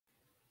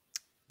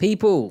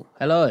People,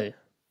 hello.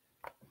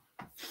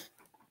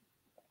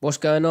 What's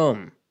going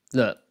on?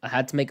 Look, I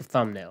had to make a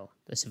thumbnail.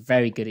 That's a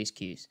very good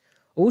excuse.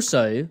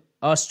 Also,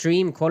 our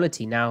stream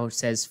quality now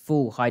says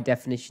full high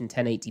definition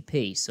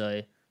 1080p.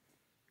 So,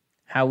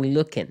 how are we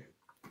looking?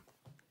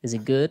 Is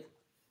it good?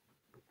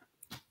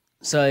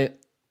 So,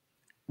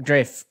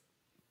 Drift,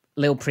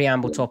 little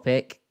preamble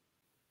topic.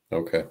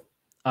 Okay.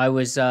 I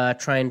was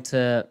trying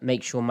to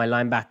make sure my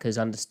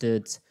linebackers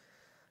understood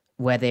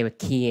where they were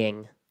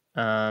keying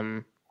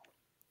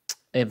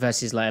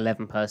versus like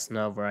 11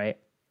 personnel, right?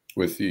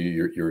 With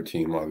your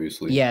team,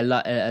 obviously. Yeah,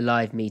 a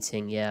live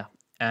meeting, yeah.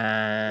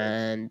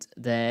 And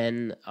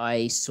then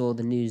I saw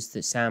the news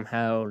that Sam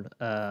Howell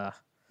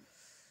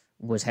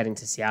was heading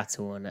to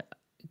Seattle, and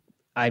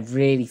I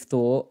really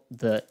thought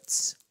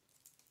that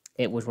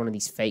it was one of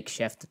these fake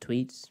Schefter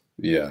tweets.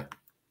 Yeah.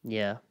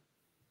 Yeah.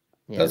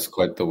 That's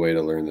quite the way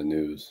to learn the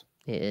news.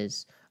 It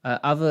is.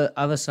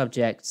 Other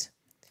subject.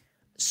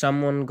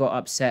 Someone got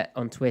upset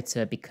on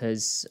Twitter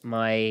because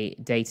my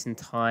date and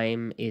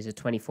time is a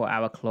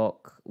 24-hour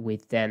clock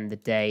with then the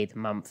day, the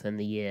month, and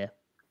the year.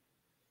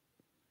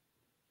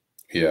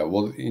 Yeah,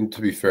 well,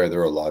 to be fair,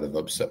 there are a lot of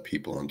upset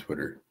people on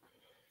Twitter.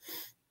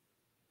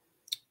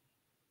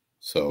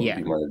 So Yeah.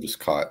 you might have just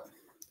caught.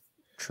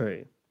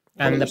 True.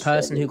 And the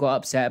person who got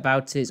upset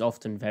about it is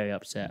often very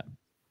upset.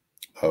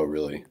 Oh,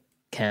 really?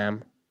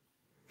 Cam.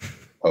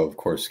 Oh, of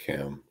course,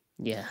 Cam.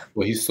 Yeah.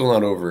 Well, he's still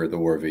not over the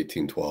War of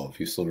 1812.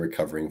 He's still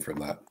recovering from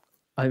that.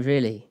 Oh,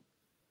 really?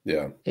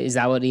 Yeah. Is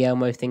that what the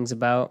Elmo thing's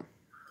about?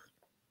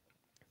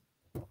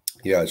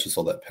 Yeah, it's just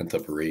all that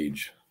pent-up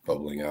rage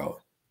bubbling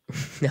out.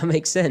 That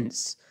makes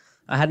sense.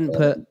 I hadn't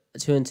put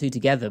two and two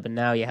together, but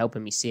now you're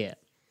helping me see it.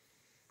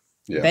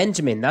 Yeah.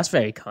 Benjamin, that's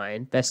very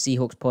kind. Best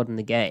Seahawks pod in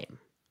the game.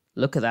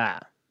 Look at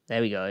that. There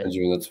we go.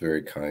 Benjamin, that's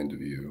very kind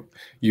of you.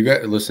 You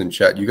guys, listen,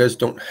 chat, you guys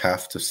don't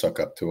have to suck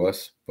up to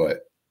us,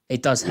 but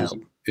it does help.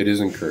 It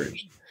is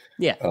encouraged.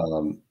 Yeah.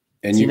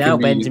 And see, now,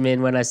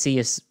 Benjamin, when I see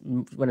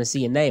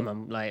your name,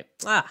 I'm like,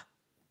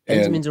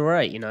 Benjamin's all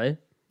right, you know.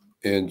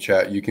 In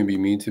chat, you can be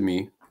mean to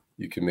me.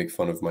 You can make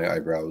fun of my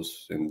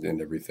eyebrows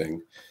and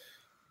everything.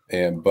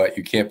 But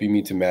you can't be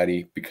mean to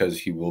Matty because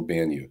he will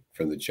ban you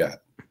from the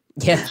chat.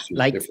 Yeah,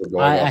 like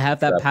I have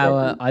that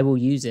power. Record. I will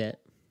use it.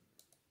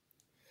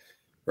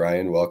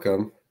 Ryan,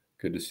 welcome.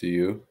 Good to see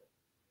you.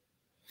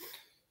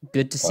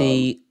 Good to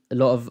see a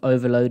lot of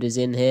overloaders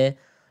in here.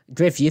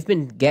 Griff, you've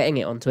been getting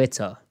it on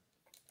Twitter.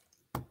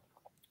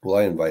 Well,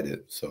 I invite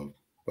it, so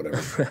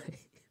whatever.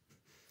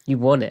 You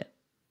want it?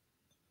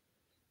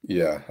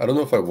 Yeah, I don't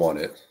know if I want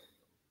it.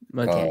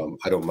 Okay.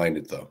 I don't mind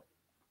it though.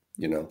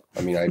 You know,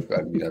 I mean, I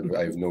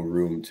have no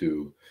room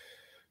to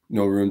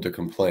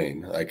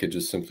complain. I could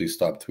just simply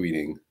stop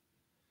tweeting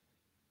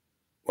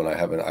when I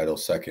have an idle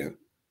second.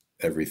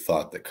 Every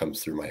thought that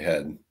comes through my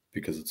head,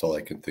 because it's all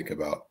I can think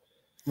about.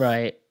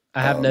 Right.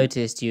 I have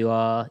noticed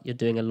you're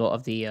doing a lot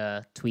of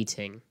the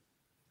tweeting.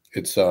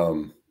 It's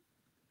yeah,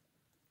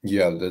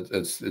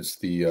 it's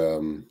the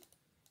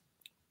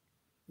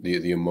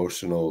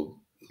emotional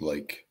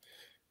like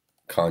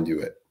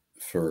conduit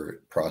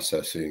for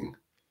processing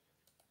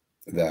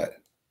that,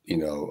 you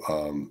know,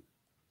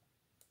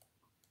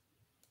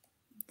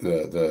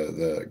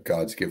 the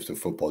God's gift of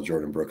football,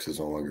 Jordan Brooks, is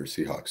no longer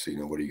Seahawks. So, you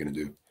know, what are you going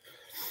to do?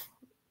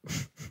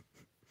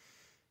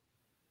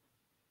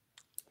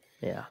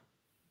 Yeah.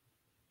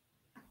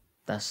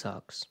 That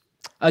sucks.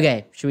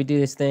 Okay, should we do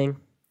this thing?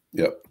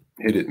 Yep.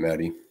 Hit it,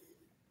 Matty.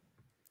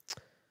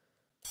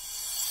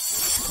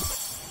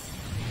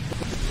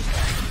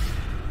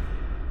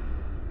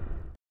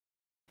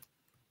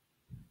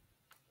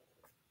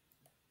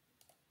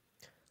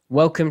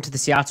 Welcome to the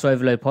Seattle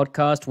Overload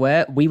podcast,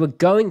 where we were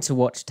going to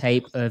watch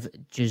tape of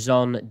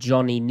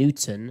Johnny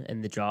Newton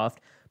in the draft,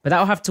 but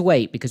that'll have to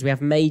wait because we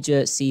have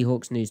major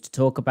Seahawks news to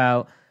talk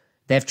about.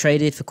 They've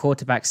traded for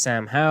quarterback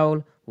Sam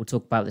Howell. We'll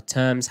talk about the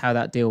terms, how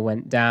that deal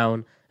went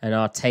down, and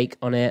our take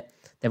on it.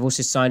 They've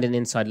also signed an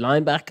inside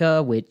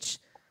linebacker, which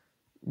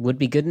would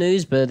be good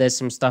news, but there's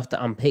some stuff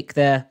to unpick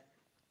there.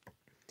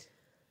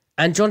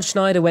 And John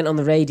Schneider went on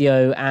the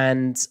radio,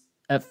 and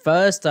at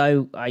first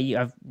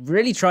I've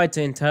really tried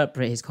to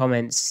interpret his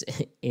comments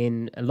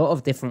in a lot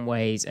of different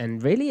ways,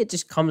 and really it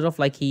just comes off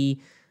like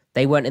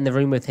they weren't in the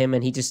room with him,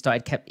 and he just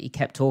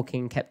kept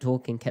talking,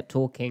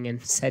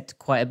 and said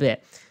quite a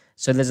bit.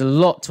 So there's a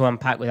lot to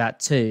unpack with that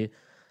too.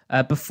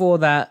 Before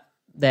that,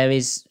 there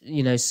is,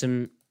 you know,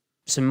 some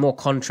more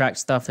contract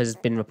stuff has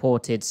been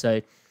reported.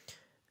 So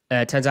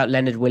it turns out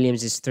Leonard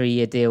Williams'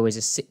 3-year deal is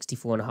a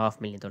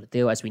 $64.5 million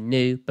deal, as we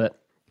knew. But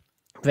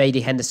Brady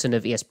Henderson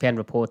of ESPN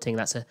reporting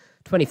that's a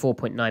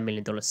 $24.9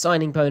 million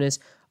signing bonus,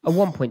 a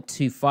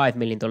 $1.25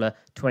 million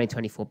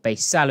 2024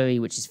 base salary,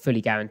 which is fully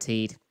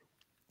guaranteed,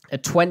 a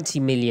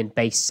 $20 million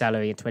base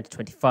salary in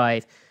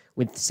 2025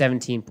 with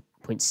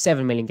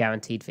 $17.7 million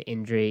guaranteed for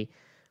injury,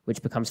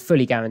 which becomes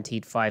fully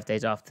guaranteed 5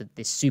 days after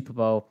this Super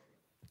Bowl,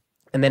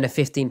 and then a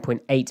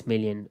 $15.8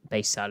 million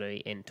base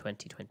salary in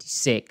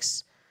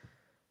 2026,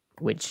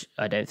 which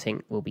I don't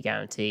think will be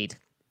guaranteed.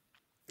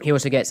 He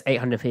also gets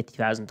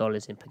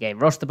 $850,000 in per game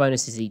roster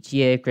bonuses each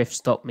year. Griff,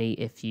 stop me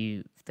if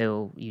you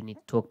feel you need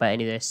to talk about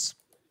any of this.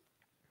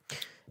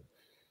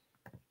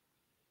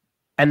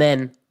 And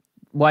then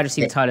wide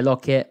receiver Tyler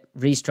Lockett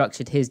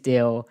restructured his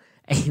deal,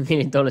 $8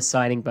 million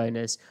signing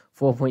bonus,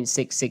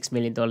 $4.66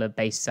 million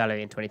base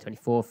salary in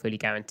 2024, fully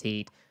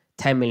guaranteed,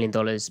 $10 million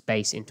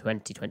base in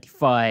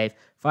 2025,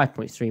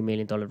 $5.3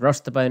 million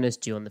roster bonus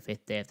due on the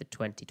 5th day of the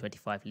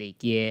 2025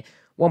 league year,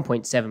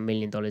 $1.7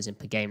 million in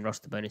per game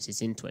roster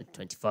bonuses in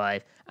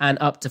 2025, and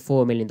up to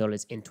 $4 million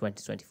in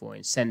 2024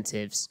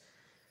 incentives.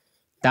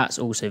 That's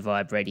also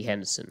via Brady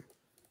Henderson.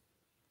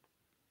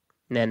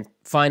 And then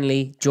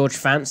finally, George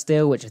Fant's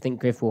deal, which I think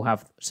Griff will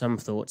have some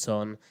thoughts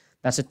on.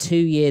 That's a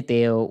 2-year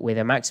deal with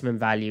a maximum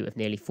value of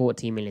nearly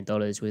 $14 million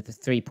with a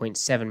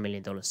 $3.7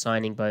 million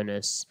signing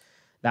bonus.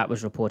 That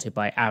was reported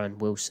by Aaron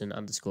Wilson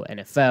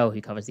 _NFL,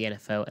 who covers the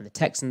NFL and the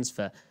Texans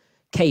for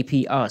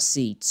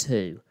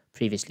KPRC2.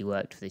 Previously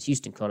worked for the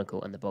Houston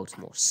Chronicle and the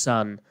Baltimore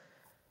Sun.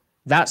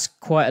 That's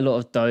quite a lot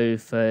of dough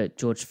for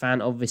George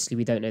Fant. Obviously,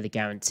 we don't know the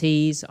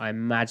guarantees. I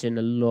imagine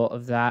a lot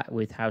of that,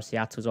 with how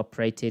Seattle's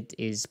operated,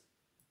 is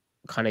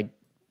kind of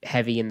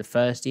heavy in the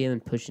first year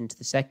and push into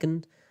the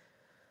second.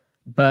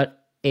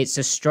 But it's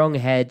a strong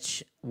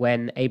hedge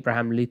when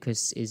Abraham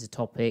Lucas is a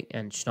topic,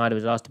 and Schneider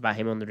was asked about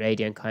him on the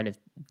radio and kind of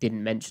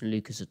didn't mention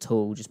Lucas at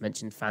all, just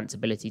mentioned Fant's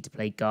ability to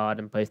play guard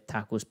and both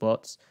tackle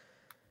spots.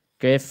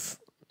 Griff?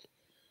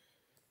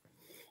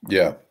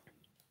 Yeah.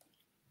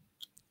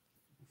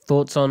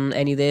 Thoughts on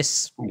any of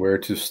this? Where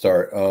to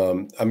start?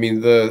 I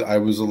mean, I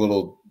was a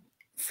little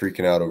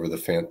freaking out over the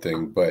Fant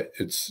thing, but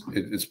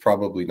it's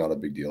probably not a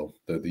big deal.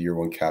 The year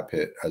one cap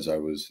hit, as I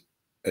was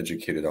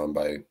educated on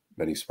by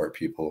many smart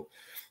people,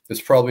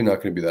 it's probably not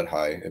going to be that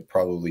high. It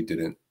probably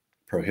didn't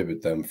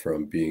prohibit them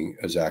from being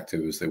as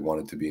active as they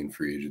wanted to be in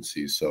free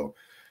agency. So,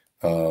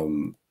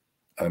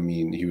 I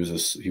mean, he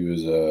was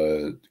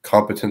a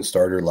competent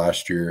starter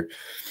last year,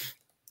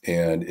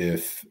 and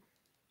if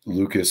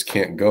Lucas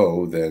can't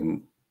go,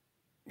 then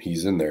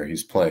he's in there,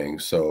 he's playing.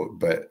 So,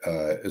 but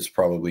it's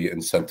probably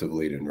incentive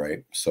laden,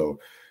 right? So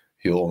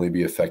he'll only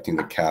be affecting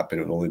the cap,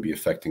 and it'll only be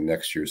affecting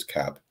next year's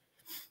cap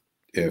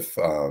if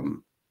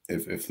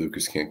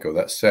Lucas can't go.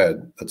 That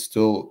said, that's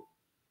still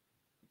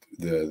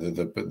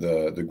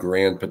the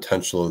grand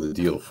potential of the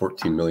deal,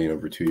 $14 million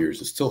over 2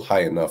 years, is still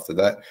high enough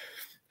that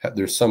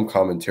there's some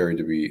commentary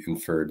to be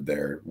inferred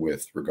there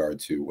with regard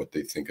to what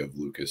they think of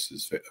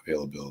Lucas's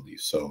availability.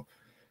 So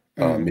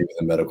maybe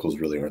the medicals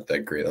really aren't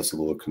that great. That's a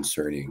little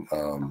concerning.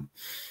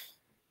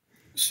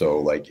 So,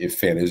 like, if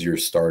Fant is your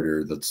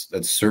starter,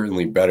 that's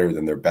certainly better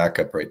than their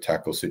backup right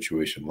tackle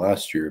situation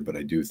last year. But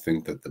I do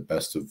think that the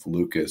best of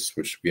Lucas,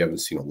 which we haven't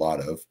seen a lot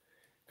of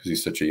because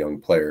he's such a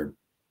young player,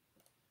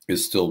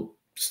 is still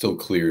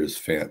clears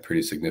Fant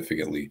pretty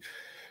significantly.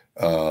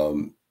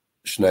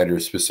 Schneider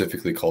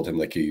specifically called him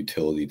like a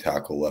utility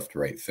tackle,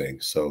 left-right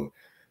thing. So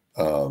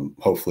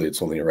hopefully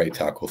it's only a right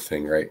tackle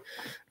thing, right?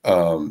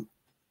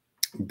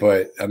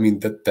 But I mean,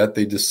 that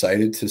they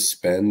decided to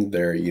spend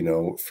their,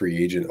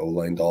 free agent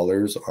O-line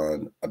dollars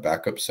on a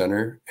backup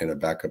center and a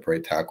backup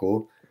right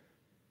tackle.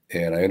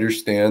 And I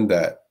understand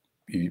that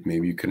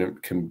maybe you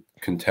couldn't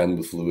contend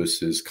with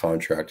Lewis's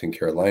contract in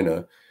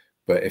Carolina,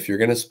 but if you're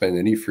going to spend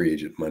any free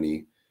agent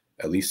money,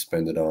 at least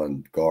spend it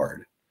on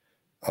guard.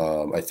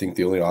 I think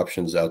the only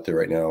options out there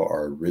right now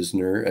are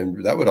Risner,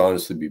 and that would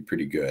honestly be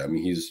pretty good. I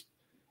mean,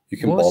 you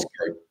can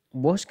ballpark.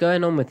 What's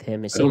going on with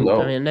him?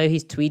 I know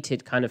he's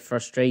tweeted kind of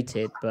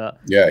frustrated, but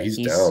yeah, he's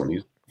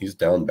down. He's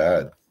down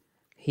bad.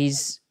 He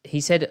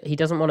said he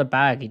doesn't want a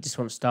bag. He just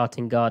wants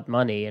starting guard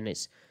money, and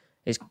it's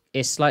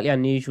slightly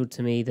unusual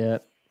to me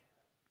that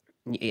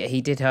he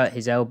did hurt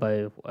his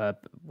elbow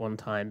one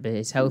time, but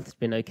his health has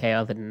been okay.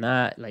 Other than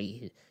that, like,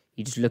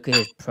 you just look at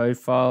his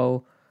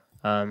profile,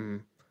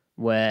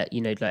 where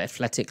like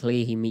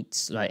athletically he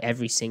meets like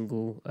every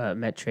single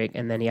metric,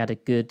 and then he had a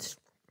good.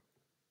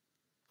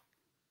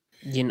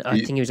 I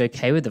think he was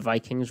okay with the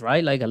Vikings,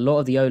 right? Like, a lot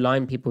of the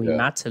O-line people who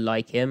matter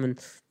like him, and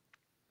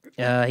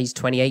he's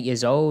 28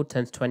 years old,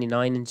 turns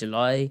 29 in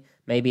July.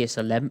 Maybe it's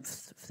a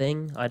length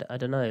thing. I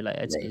don't know, like,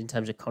 in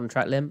terms of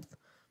contract length.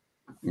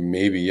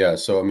 Maybe, yeah.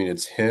 So I mean,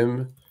 it's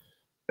him,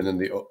 and then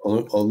the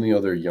only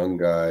other young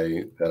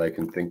guy that I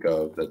can think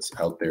of that's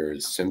out there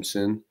is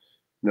Simpson.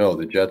 No,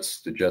 the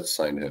Jets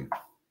signed him,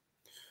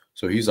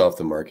 so he's off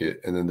the market.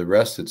 And then the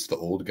rest, it's the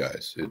old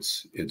guys.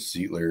 It's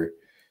Zietler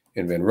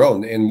and Van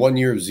Roten. And 1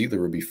 year of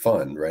Zietler would be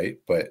fun, right?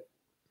 But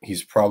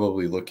he's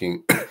probably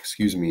looking,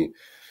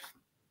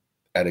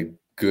 at a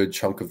good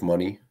chunk of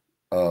money,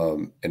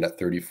 and at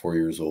 34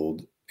 years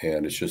old.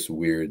 And it's just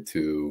weird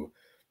to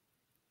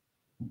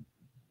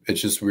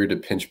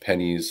pinch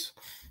pennies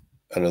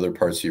on other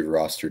parts of your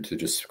roster to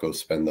just go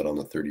spend that on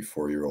the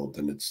 34-year-old.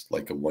 And it's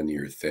like a 1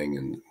 year thing.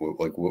 And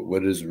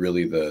what is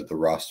really the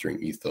rostering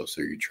ethos?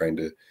 Are you trying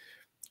to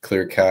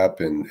clear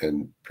cap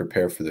and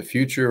prepare for the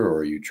future, or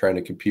are you trying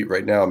to compete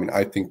right now? I mean,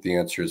 I think the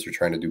answer is they're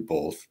trying to do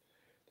both.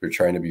 They're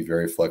trying to be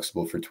very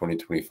flexible for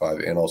 2025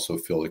 and also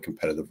fill a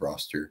competitive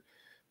roster.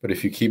 But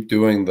if you keep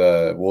doing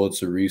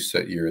it's a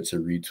reset year, it's a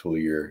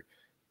retool year.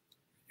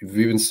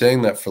 We've been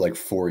saying that for like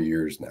 4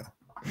 years now.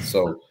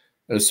 So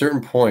at a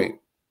certain point,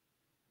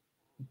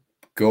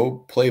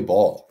 go play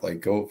ball. Like,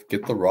 go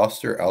get the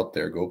roster out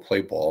there, go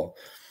play ball.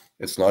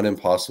 It's not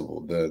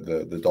impossible.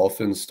 The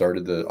Dolphins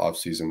started the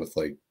offseason with,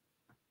 like,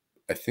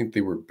 I think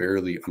they were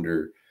barely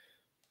under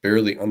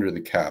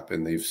the cap,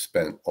 and they've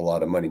spent a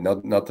lot of money.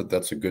 Not that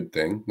that's a good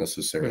thing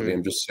necessarily.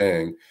 I'm just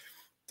saying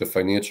the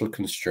financial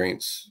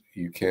constraints,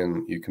 you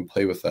can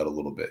play with that a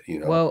little bit, you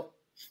know. Well,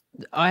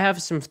 I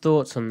have some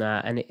thoughts on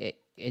that, and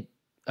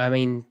I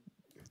mean,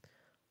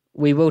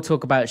 we will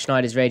talk about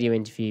Schneider's radio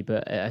interview,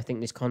 but I think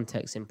this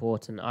context is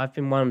important. I've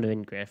been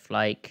wondering, Griff,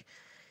 like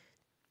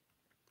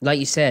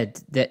you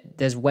said, that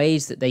there's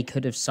ways that they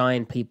could have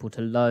signed people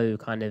to low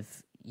kind of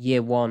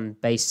year one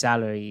base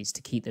salaries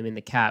to keep them in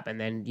the cap, and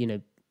then, you know,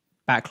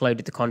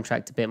 backloaded the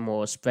contract a bit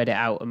more, spread it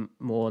out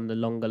more on the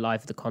longer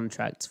life of the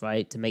contracts,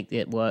 right, to make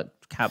it work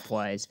cap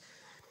wise.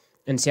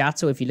 And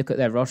Seattle, if you look at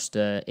their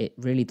roster, it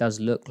really does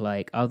look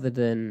like, other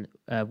than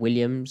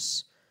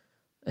Williams,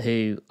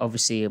 who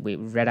obviously we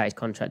read out his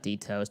contract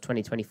details,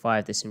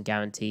 2025, there's some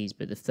guarantees,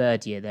 but the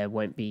third year there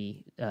won't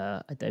be,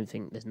 I don't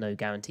think there's no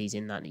guarantees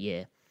in that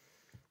year.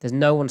 There's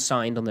no one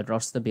signed on the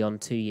roster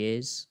beyond 2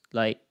 years.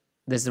 Like,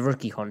 there's the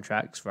rookie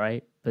contracts,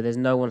 right? But there's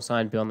no one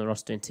signed beyond the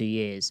roster in 2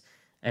 years.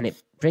 And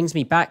it brings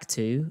me back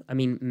to, I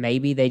mean,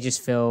 maybe they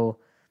just feel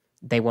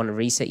they want a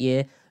reset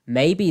year.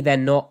 Maybe they're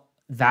not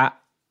that.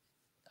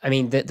 I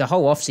mean, the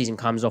whole offseason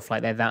comes off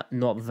like they're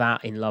not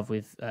that in love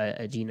with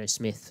Geno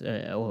Smith,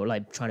 or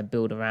like trying to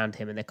build around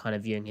him, and they're kind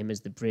of viewing him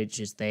as the bridge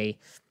as they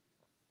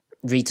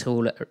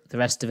retool the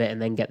rest of it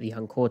and then get the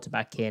young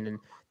quarterback in, and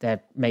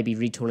they're maybe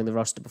retooling the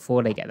roster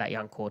before they get that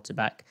young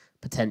quarterback,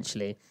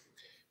 potentially.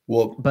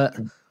 Well, but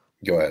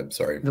go ahead.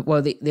 Sorry.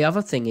 Well, the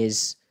other thing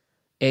is,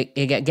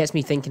 it gets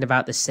me thinking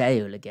about the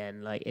sale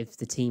again. Like, if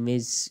the team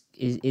is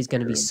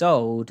going to be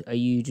sold, are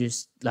you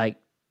just like,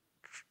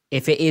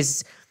 if it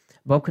is,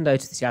 Bob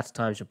Condotta, the Seattle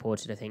Times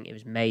reported, I think it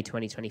was May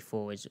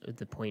 2024 is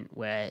the point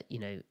where, you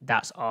know,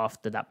 that's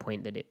after that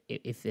point that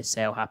if the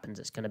sale happens,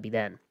 it's going to be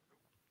then.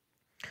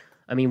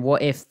 I mean,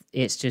 what if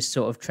it's just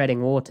sort of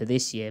treading water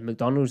this year?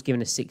 McDonald's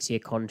given a 6-year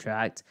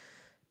contract.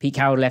 Pete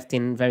Carroll left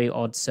in very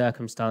odd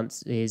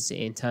circumstances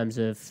in terms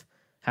of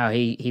how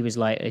he was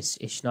like, it's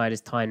Schneider's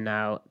time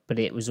now, but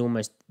it was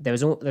almost, there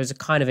was a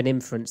kind of an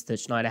inference that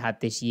Schneider had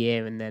this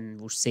year and then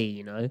we'll see,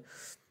 you know,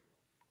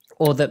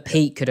 or that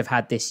Pete could have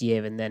had this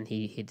year and then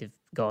he'd have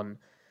gone.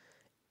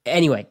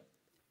 Anyway,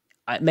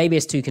 maybe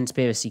it's too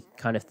conspiracy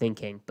kind of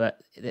thinking,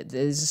 but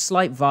there's a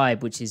slight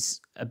vibe which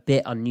is a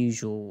bit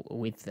unusual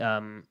with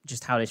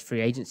just how this free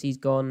agency's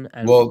gone,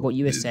 and what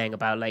you were saying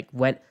about like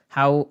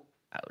how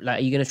are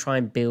you going to try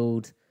and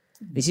build?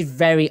 This is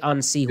very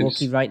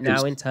un-Seahawky right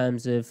now in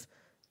terms of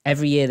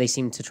every year they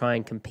seem to try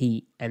and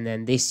compete, and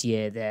then this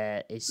year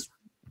there is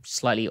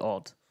slightly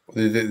odd.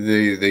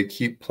 They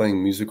keep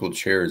playing musical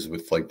chairs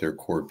with like their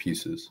core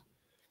pieces.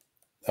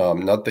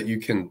 Not that you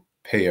can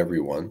pay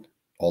everyone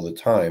all the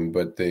time,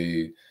 but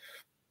I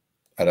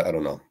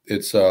don't know.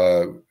 It's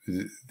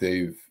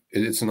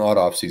it's an odd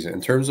off season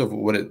in terms of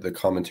the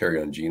commentary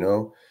on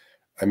Geno.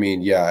 I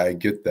mean, yeah, I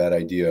get that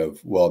idea of,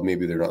 well,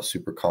 maybe they're not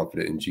super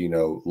confident in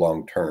Geno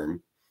long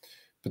term,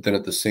 but then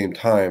at the same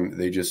time,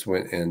 they just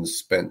went and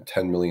spent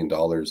 $10 million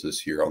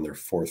this year on their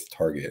 4th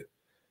target,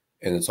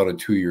 and it's on a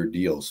 2-year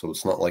deal. So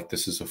it's not like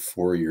this is a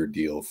 4-year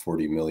deal,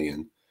 $40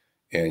 million,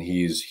 and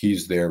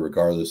he's there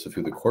regardless of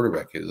who the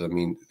quarterback is. I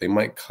mean, they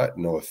might cut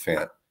Noah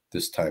Fant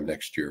this time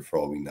next year for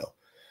all we know.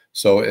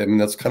 So I mean,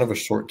 that's kind of a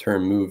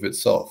short-term move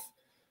itself,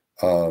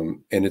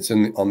 and it's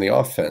on the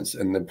offense.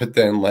 And then, but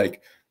then,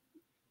 like,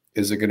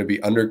 is it going to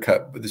be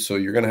undercut? So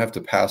you're going to have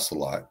to pass a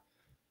lot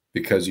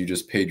because you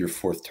just paid your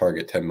 4th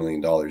target $10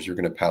 million. You're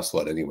going to pass a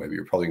lot anyway, but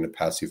you're probably going to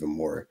pass even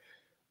more,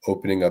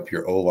 opening up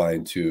your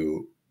O-line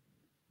to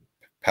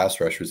pass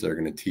rushers that are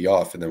going to tee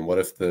off. And then what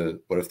if the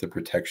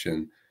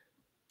protection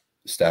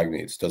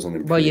stagnates, doesn't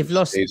improve,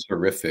 well, stays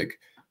horrific?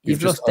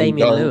 You've lost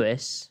Damian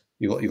Lewis.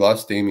 You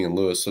lost Damian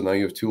Lewis, so now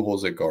you have 2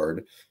 holes at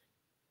guard.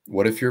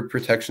 What if your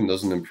protection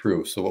doesn't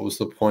improve? So what was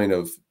the point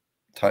of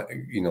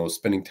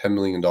spending $10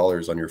 million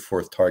on your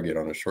 4th target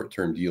on a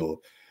short-term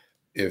deal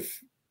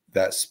if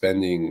that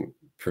spending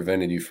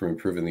prevented you from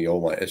improving the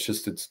O-line? It's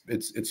just it's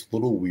a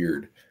little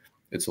weird.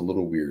 It's a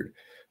little weird.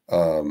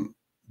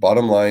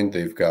 Bottom line,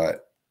 they've got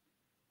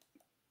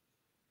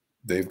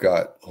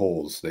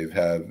holes.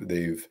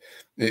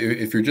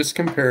 If you're just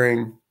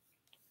comparing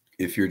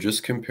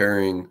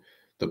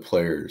the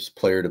players,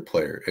 player to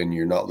player, and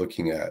you're not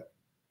looking at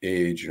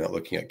age, you're not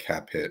looking at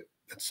cap hit,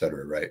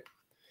 etc., right?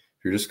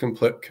 If you're just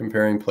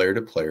comparing player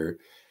to player,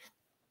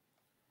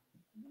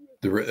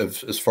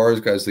 as far as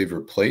guys they've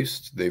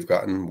replaced, they've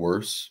gotten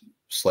worse,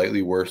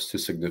 slightly worse to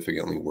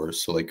significantly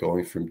worse. So like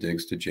going from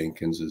Diggs to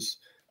Jenkins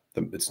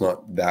it's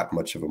not that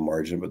much of a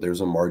margin, but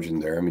there's a margin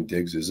there. I mean,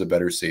 Diggs is a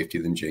better safety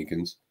than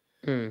Jenkins.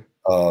 I mean,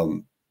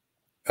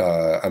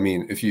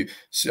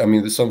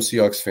 some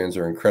Seahawks fans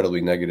are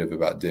incredibly negative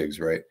about Diggs,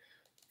 right?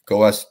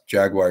 Go ask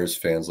Jaguars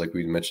fans, like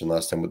we mentioned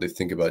last time, what they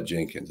think about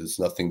Jenkins. It's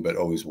nothing but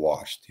always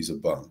washed. He's a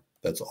bum.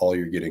 That's all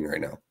you're getting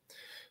right now.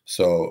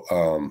 So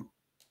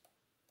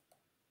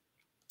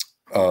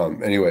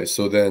anyway,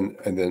 so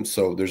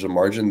there's a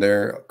margin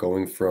there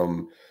going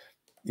from,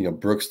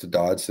 Brooks to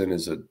Dodson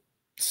is a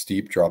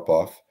steep drop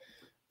off.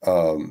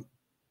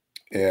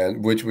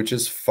 And which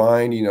is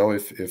fine,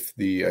 if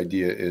the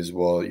idea is,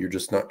 well, you're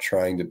just not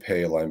trying to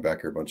pay a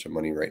linebacker a bunch of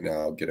money right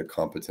now, get a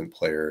competent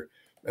player,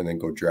 and then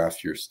go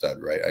draft your stud,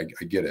 right?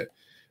 I get it.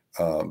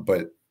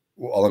 But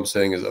all I'm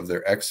saying is, of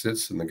their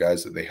exits and the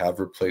guys that they have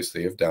replaced,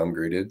 they have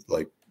downgraded,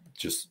 like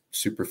just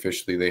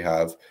superficially they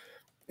have.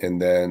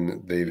 And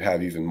then they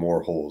have even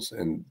more holes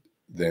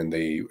than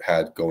they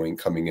had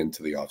coming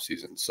into the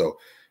offseason. So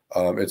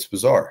it's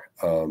bizarre.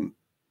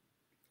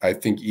 I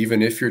think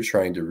even if you're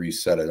trying to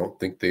reset, I don't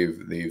think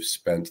they've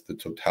spent the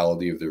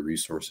totality of their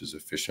resources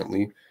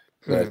efficiently.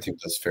 And I think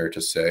that's fair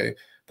to say.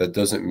 That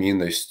doesn't mean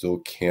they still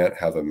can't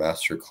have a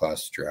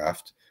masterclass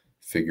draft,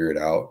 figure it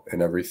out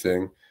and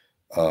everything.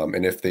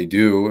 And if they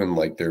do, and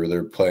like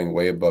they're playing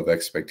way above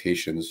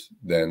expectations,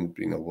 then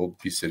we'll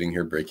be sitting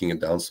here breaking it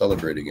down,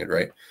 celebrating it,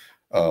 right?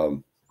 But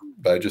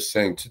I'm just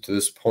saying, to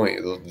this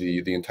point,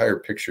 the entire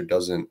picture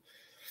doesn't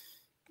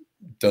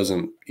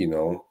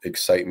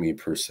excite me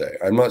per se.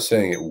 I'm not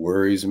saying it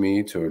worries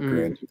me to a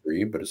grand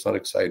degree, but it's not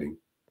exciting.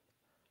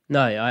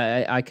 No,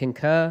 I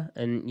concur,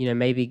 and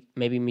maybe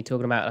me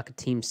talking about like a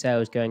team sale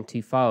is going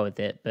too far with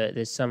it, but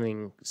there's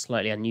something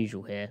slightly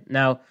unusual here.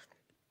 Now,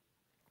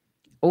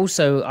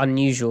 also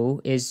unusual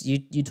is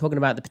you talking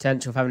about the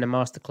potential of having a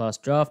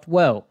masterclass draft.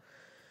 Well,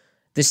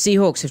 the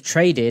Seahawks have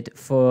traded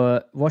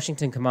for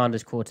Washington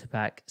Commanders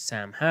quarterback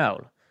Sam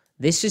Howell.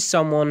 This is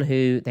someone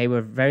who they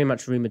were very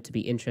much rumored to be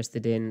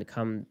interested in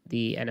come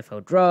the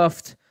NFL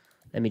draft.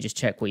 Let me just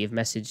check what you've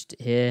messaged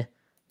here.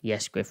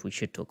 Yes, Griff, we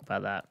should talk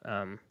about that.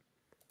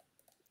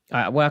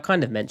 Well, I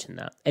kind of mentioned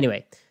that.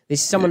 Anyway,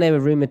 this is someone they were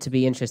rumored to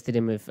be interested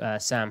in with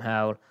Sam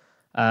Howell.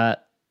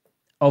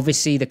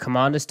 Obviously, the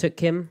Commanders took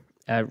him,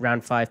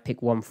 round 5,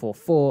 pick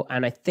 144.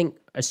 And I think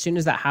as soon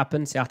as that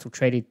happened, Seattle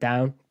traded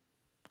down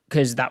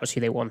because that was who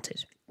they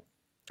wanted.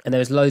 And there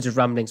was loads of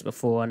rumblings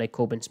before. I know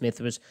Corbin Smith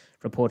was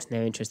reporting they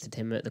were interested in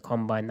him at the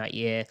Combine that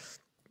year.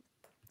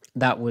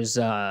 That was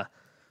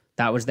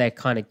their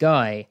kind of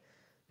guy.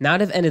 Now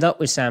they've ended up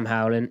with Sam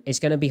Howell, and it's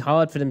going to be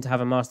hard for them to have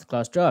a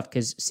masterclass draft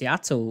because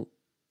Seattle,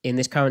 in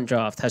this current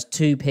draft, has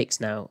 2 picks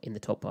now in the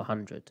top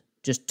 100.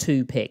 Just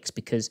 2 picks,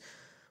 because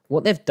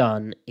what they've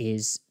done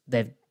is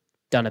they've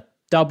done a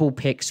double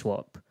pick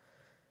swap.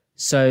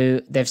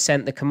 So they've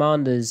sent the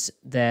Commanders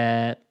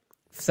their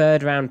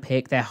 3rd round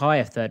pick, their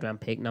higher 3rd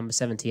round pick, number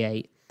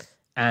 78,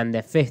 and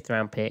their 5th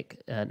round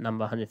pick,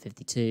 number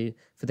 152.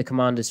 For the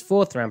Commanders'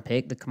 4th round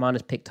pick, the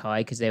Commanders picked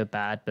high because they were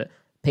bad, but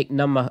picked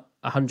number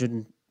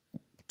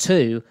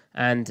 102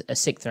 and a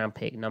 6th round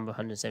pick, number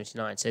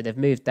 179. So they've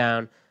moved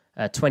down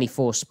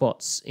 24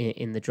 spots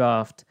in the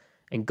draft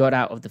and got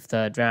out of the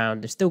 3rd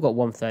round. They've still got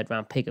 1 3rd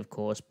round pick, of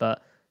course,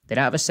 but they're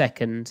out of a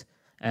 2nd,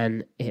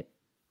 and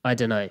I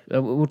don't know.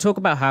 We'll talk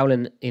about Howell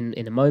in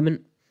a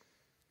moment,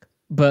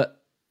 but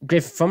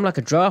Griff, from like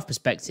a draft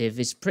perspective,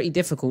 it's pretty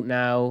difficult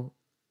now.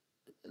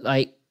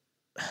 Like,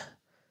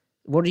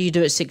 what do you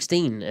do at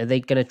 16? Are they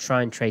going to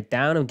try and trade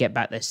down and get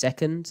back their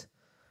 2nd?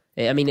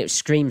 I mean, it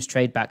screams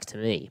trade back to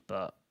me,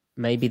 but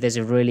maybe there's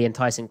a really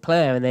enticing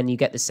player, and then you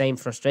get the same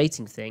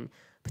frustrating thing,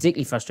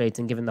 particularly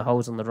frustrating given the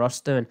holes on the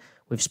roster. And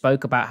we've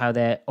spoke about how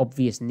their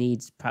obvious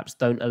needs perhaps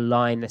don't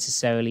align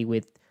necessarily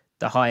with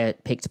the higher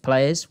picked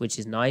players, which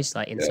is nice.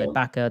 Like inside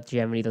backer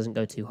generally doesn't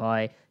go too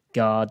high.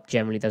 Guard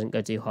generally doesn't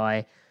go too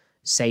high.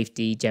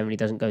 Safety generally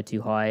doesn't go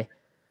too high.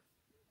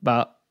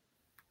 But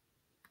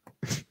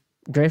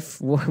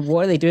Griff, what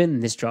are they doing in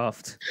this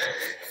draft?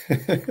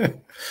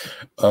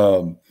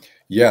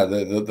 Yeah,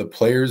 the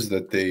players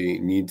that they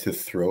need to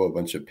throw a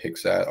bunch of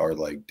picks at are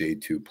like day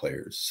 2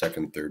 players,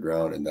 2nd, 3rd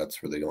round, and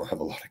that's where they don't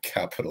have a lot of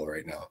capital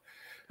right now.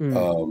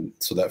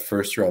 So that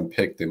 1st round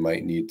pick they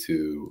might need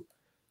to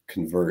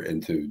convert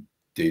into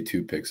day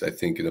 2 picks. I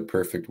think in a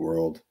perfect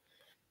world,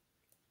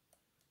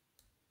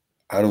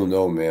 I don't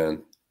know,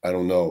 man. I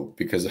don't know,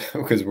 because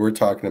we're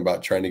talking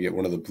about trying to get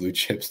one of the blue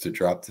chips to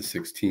drop to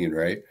 16,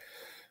 right?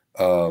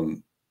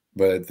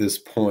 But at this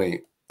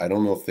point, I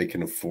don't know if they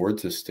can afford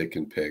to stick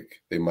and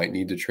pick. They might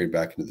need to trade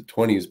back into the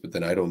 20s, but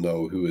then I don't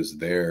know who is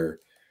there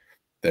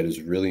that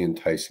is really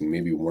enticing.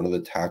 Maybe one of the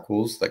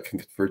tackles that can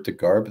convert to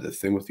guard. But the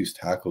thing with these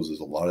tackles is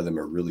a lot of them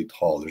are really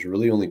tall. There's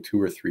really only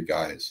 2 or 3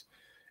 guys.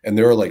 And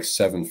there are like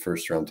 7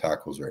 first-round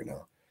tackles right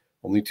now.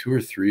 Only 2 or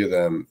 3 of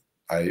them,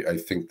 I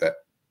think that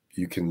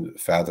you can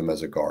fathom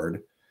as a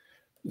guard.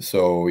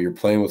 So you're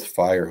playing with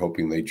fire,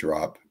 hoping they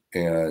drop.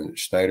 And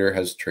Schneider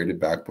has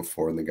traded back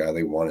before, and the guy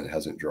they wanted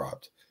hasn't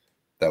dropped.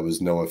 That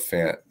was Noah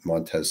Fant,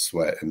 Montez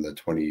Sweat in the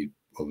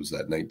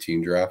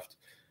 19 draft.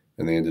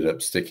 And they ended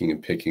up sticking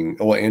and picking,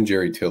 and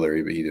Jerry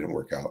Tillery, but he didn't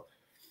work out.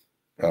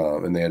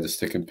 And they had to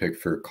stick and pick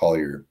for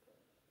Collier.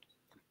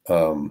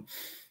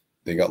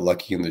 They got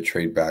lucky in the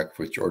trade back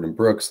with Jordan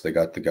Brooks. They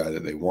got the guy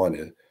that they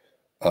wanted.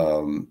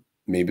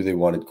 maybe they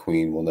wanted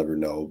Queen. We'll never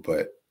know.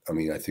 But I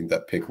mean, I think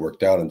that pick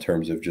worked out in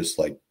terms of just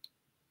like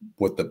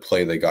what the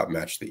play they got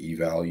matched the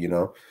eval, you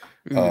know.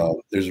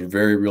 There's a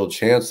very real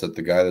chance that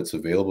the guy that's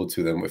available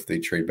to them, if they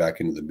trade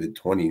back into the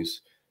mid-20s,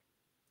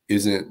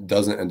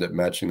 doesn't end up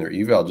matching their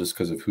eval just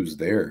because of who's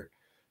there.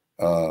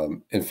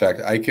 In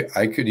fact, I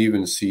could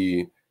even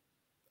see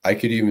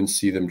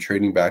them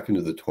trading back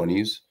into the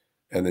 20s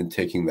and then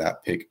taking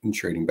that pick and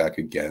trading back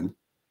again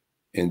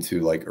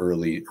into like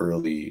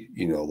early,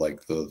 you know,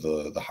 like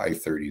the high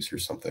 30s or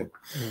something.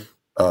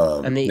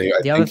 And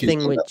the other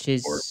thing, which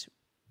is,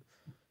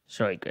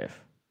 sorry, Griff.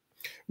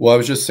 Well, I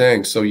was just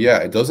saying, so yeah,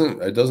 it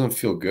doesn't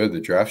feel good,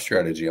 the draft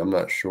strategy. I'm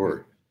not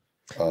sure.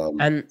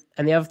 And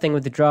the other thing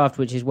with the draft,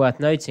 which is worth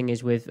noting,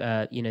 is with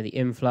you know, the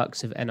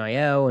influx of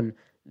NIL and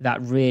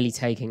that really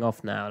taking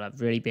off now, like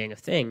really being a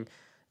thing.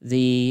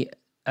 You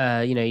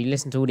know, you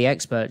listen to all the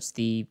experts,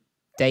 the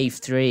day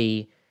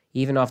 3,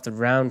 even after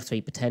round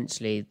 3,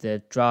 potentially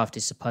the draft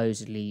is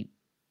supposedly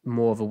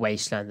more of a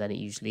wasteland than it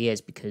usually is,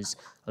 because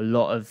a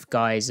lot of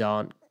guys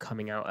aren't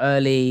coming out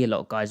early. A lot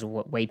of guys are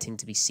waiting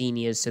to be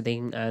seniors, so they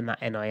can earn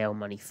that NIL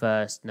money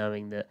first,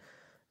 knowing that,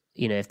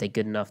 you know, if they're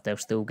good enough, they'll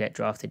still get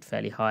drafted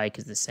fairly high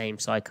because the same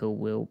cycle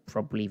will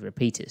probably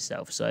repeat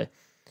itself. So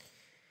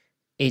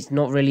it's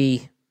not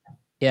really,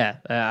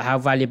 how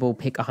valuable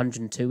pick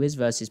 102 is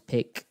versus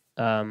pick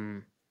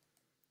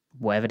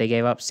whatever they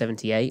gave up,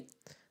 78.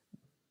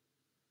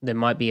 There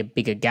might be a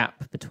bigger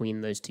gap between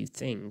those two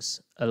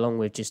things, along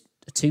with just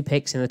 2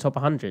 picks in the top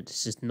 100.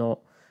 It's just not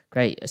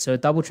great. So a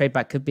double trade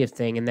back could be a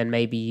thing, and then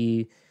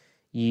maybe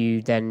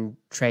you then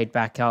trade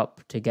back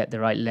up to get the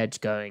right ledge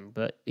going.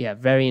 But yeah,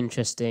 very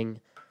interesting.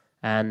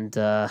 And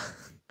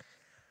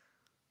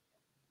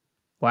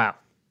wow.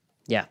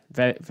 Yeah,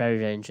 very, very,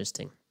 very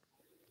interesting.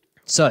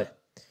 So,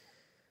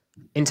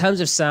 in terms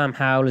of Sam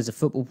Howell as a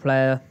football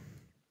player,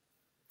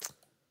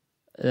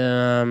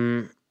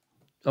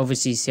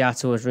 obviously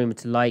Seattle was rumored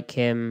to like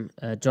him.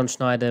 John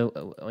Schneider,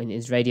 in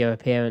his radio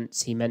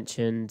appearance, he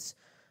mentioned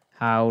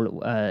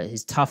how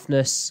his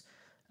toughness,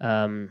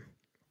 kept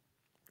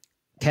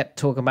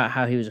talking about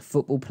how he was a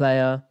football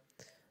player.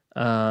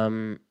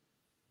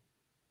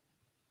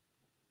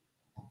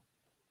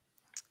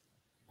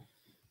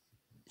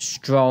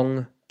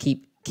 Strong,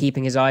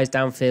 keeping his eyes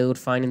downfield,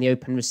 finding the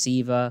open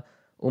receiver,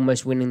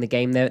 almost winning the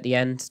game there at the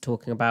end,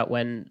 talking about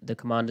when the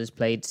Commanders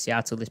played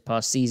Seattle this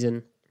past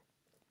season.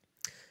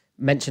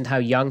 Mentioned how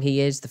young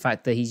he is, the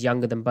fact that he's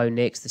younger than Bo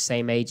Nix, the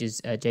same age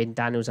as Jaden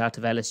Daniels out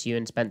of LSU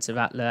and Spencer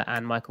Rattler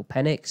and Michael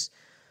Penix.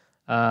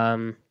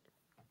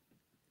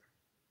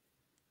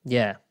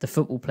 Yeah, the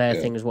football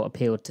player thing is what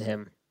appealed to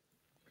him.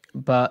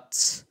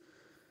 But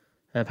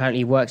apparently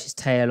he works his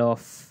tail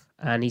off.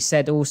 And he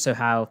said also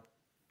how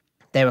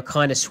they were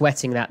kind of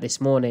sweating that this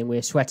morning. We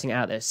were sweating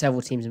out. There are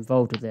several teams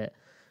involved with it,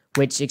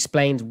 which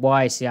explains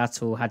why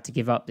Seattle had to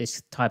give up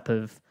this type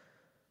of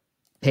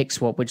pick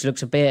swap, which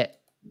looks a bit...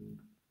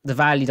 The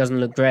value doesn't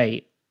look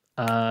great,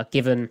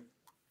 given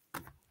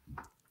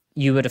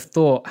you would have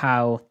thought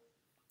how,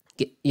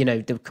 you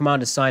know, the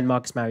Commanders signed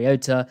Marcus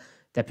Mariota.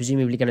 They're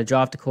presumably going to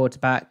draft a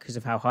quarterback because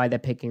of how high they're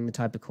picking, the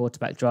type of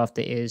quarterback draft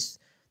it is.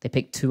 They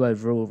picked 2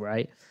 overall,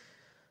 right?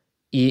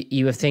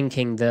 You were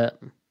thinking that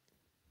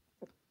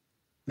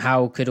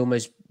Howell could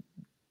almost,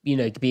 you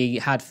know, be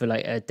had for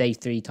like a day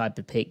 3 type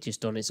of pick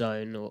just on its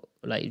own, or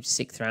like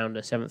 6th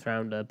rounder, 7th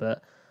rounder.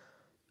 But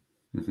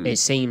it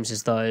seems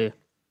as though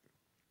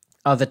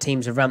other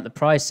teams have ramped the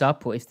price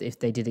up, or if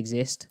they did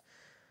exist.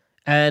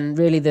 And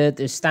really the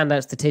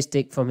standout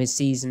statistic from his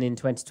season in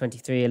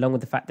 2023, along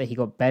with the fact that he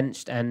got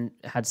benched and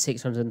had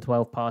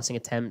 612 passing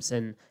attempts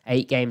and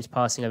 8 games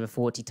passing over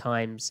 40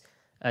 times,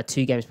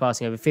 2 games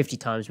passing over 50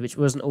 times, which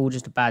wasn't all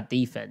just a bad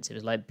defense. It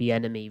was like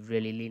Bieniemy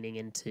really leaning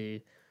into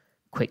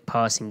quick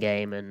passing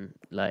game, and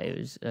like it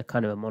was a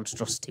kind of a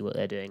monstrosity what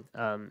they're doing.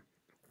 But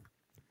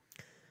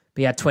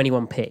he had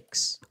 21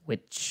 picks,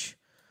 which...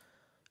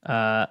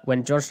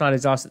 when John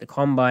Schneider's asked at the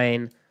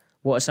Combine,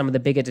 what are some of the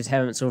bigger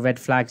deterrents or red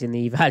flags in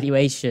the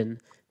evaluation?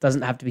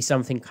 Doesn't have to be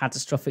something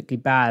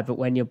catastrophically bad, but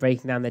when you're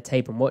breaking down their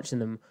tape and watching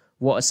them,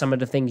 what are some of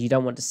the things you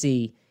don't want to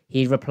see?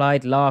 He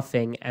replied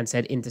laughing and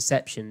said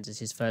interceptions as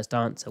his first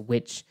answer,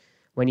 which,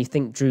 when you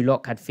think Drew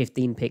Lock had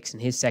 15 picks in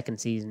his second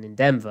season in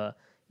Denver,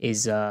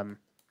 is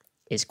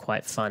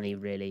quite funny,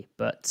 really.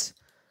 But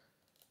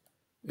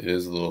it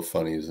is a little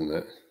funny, isn't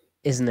it?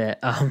 Isn't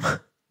it?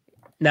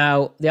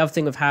 Now, the other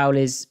thing with Howell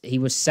is he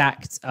was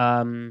sacked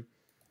a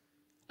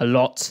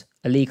lot,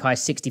 a league high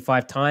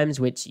 65 times,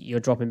 which you're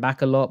dropping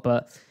back a lot.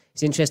 But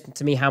it's interesting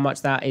to me how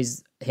much that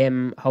is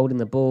him holding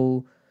the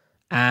ball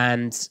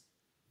and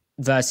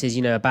versus,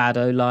 you know, a bad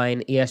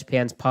O-line.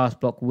 ESPN's pass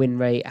block win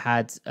rate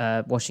had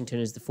Washington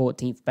as the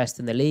 14th best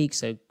in the league,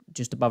 so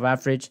just above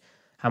average.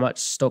 How much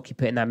stock you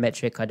put in that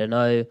metric, I don't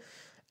know.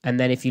 And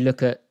then if you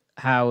look at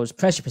Howell's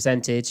pressure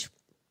percentage...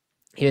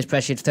 He was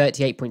pressured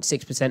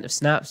 38.6% of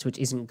snaps, which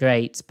isn't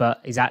great, but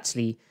is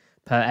actually,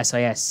 per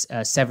SIS,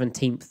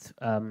 17th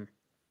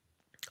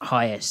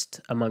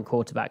highest among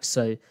quarterbacks.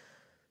 So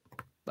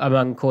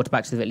among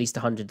quarterbacks with at least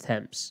 100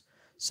 attempts.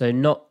 So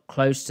not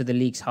close to the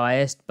league's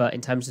highest, but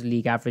in terms of the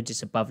league average,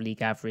 it's above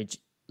league average.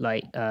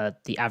 Like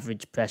the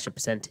average pressure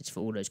percentage for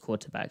all those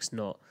quarterbacks,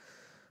 not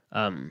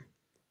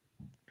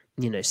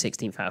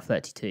 16th out of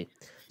 32.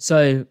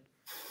 So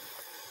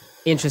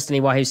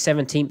interestingly, while he was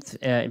 17th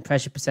in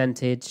pressure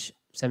percentage,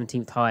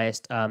 17th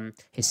highest,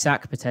 his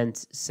sack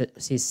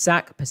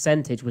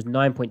percentage was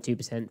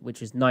 9.2%,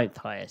 which was 9th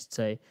highest.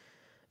 So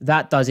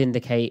that does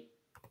indicate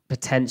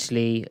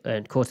potentially,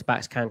 and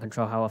quarterbacks can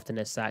control how often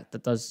they're sacked.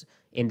 That does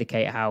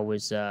indicate how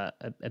was a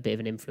bit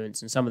of an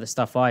influence. And some of the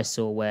stuff I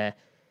saw where,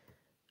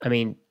 I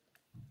mean,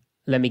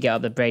 let me get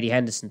up the Brady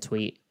Henderson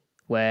tweet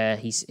where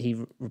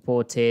he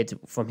reported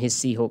from his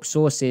Seahawks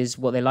sources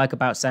what they like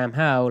about Sam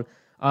Howell: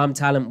 arm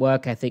talent,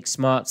 work ethic,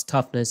 smarts,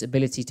 toughness,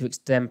 ability to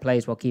extend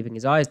plays while keeping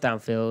his eyes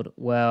downfield.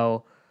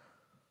 Well,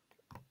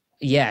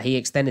 yeah, he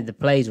extended the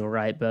plays all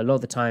right, but a lot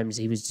of the times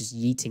he was just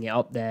yeeting it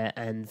up there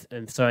and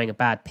throwing a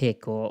bad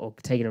pick or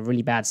taking a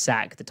really bad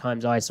sack, the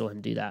times I saw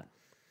him do that.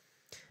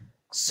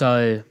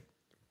 So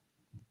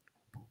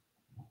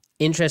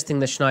interesting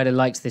that Schneider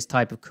likes this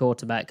type of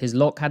quarterback, because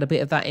Locke had a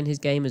bit of that in his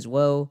game as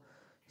well.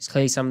 It's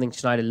clearly something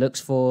Schneider looks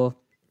for.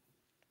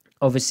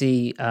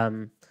 Obviously,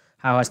 Howe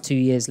has 2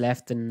 years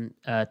left and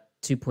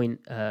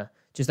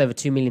just over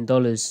 $2 million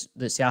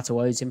that Seattle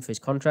owes him for his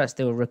contract,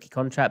 still a rookie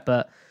contract,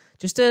 but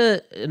just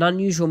an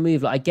unusual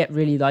move. Like, I get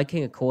really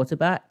liking a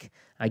quarterback.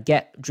 I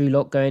get Drew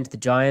Lock going to the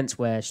Giants,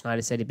 where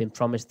Schneider said he'd been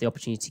promised the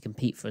opportunity to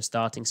compete for a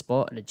starting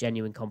spot and a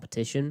genuine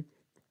competition.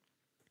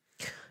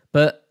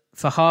 But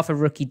for half a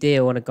rookie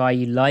deal on a guy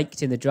you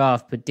liked in the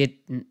draft but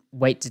didn't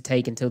wait to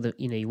take until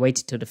you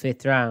waited till the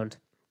 5th round.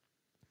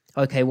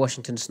 Okay,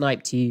 Washington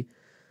sniped you.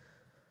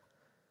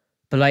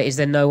 But like, is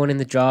there no one in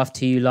the draft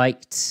who you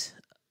liked,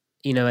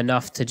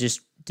 enough to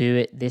just do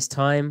it this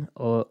time?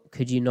 Or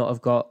could you not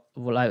have got,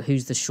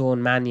 who's the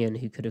Sean Mannion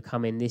who could have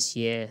come in this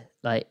year?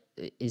 Like,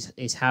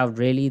 is Howe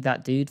really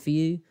that dude for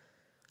you?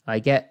 I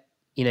get,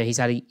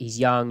 he's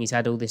young, he's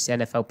had all this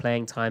NFL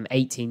playing time,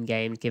 18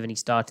 games, given he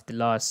started the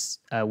last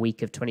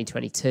week of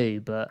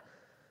 2022. But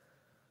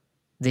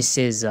this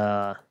is,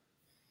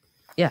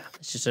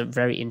 it's just a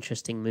very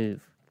interesting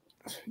move.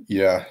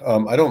 Yeah,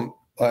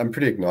 I'm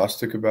pretty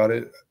agnostic about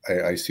it.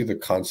 I see the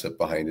concept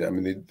behind it. I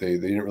mean, they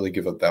didn't really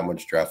give up that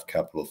much draft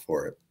capital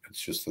for it.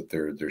 It's just that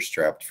they're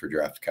strapped for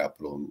draft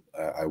capital, and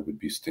I would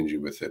be stingy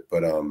with it.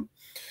 But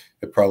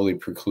it probably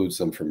precludes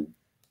them from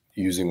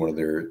using one of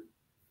their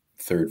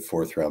 3rd,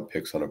 4th round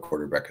picks on a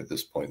quarterback at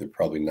this point. They're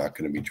probably not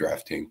going to be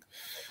drafting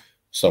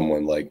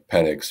someone like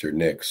Penix or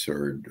Nix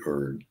or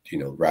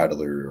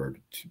Rattler or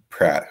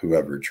Pratt,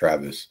 whoever,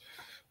 Travis,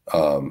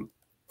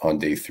 on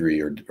day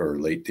 3 or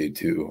late day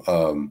 2.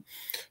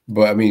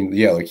 But I mean,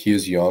 yeah, like, he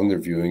is young. They're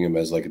viewing him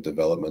as like a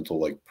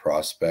developmental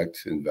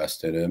prospect.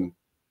 Invest in him,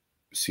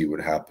 see what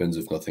happens.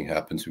 If nothing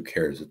happens, who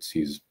cares?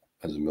 He's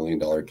has $1 million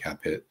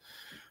cap hit.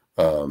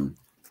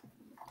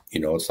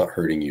 It's not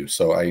hurting you.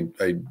 So I'm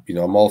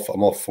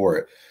all for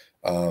it.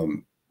 I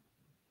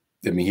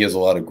mean, he has a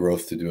lot of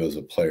growth to do as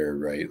a player,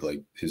 right?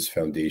 Like, his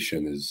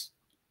foundation it's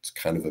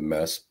kind of a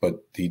mess,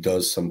 but he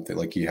does something.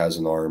 Like, he has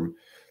an arm,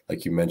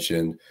 like you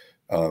mentioned.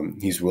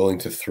 He's willing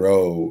to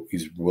throw.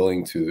 He's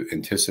willing to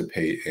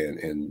anticipate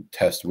and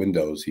test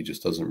windows. He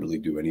just doesn't really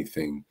do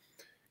anything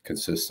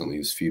consistently.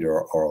 His feet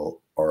are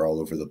all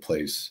over the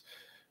place.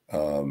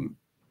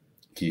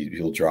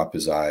 He'll drop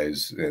his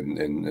eyes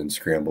and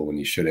scramble when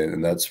he shouldn't,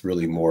 and that's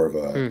really more of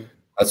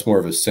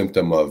a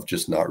symptom of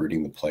just not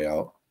reading the play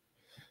out.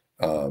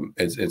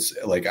 It's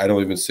like, I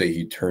don't even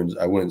say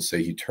I wouldn't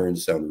say he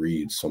turns down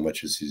reads so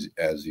much as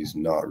he's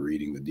not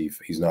reading the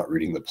defense. He's not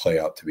reading the play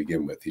out to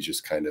begin with. He's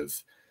just kind of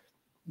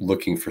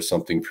looking for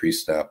something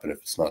pre-snap, and if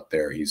it's not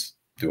there, he's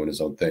doing his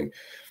own thing.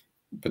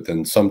 But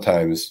then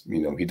sometimes,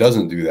 he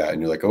doesn't do that,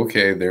 and you're like,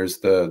 okay, there's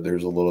a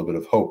little bit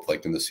of hope.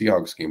 Like in the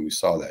Seahawks game, we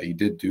saw that he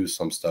did do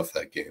some stuff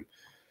that game.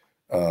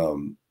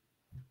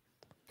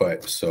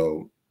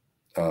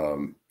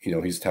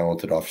 He's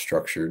talented off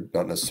structure,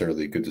 not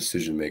necessarily a good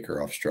decision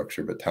maker off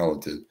structure, but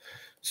talented.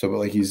 So, but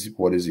like,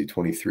 what is he,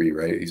 23,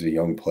 right? He's a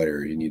young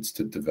player. He needs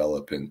to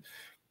develop. And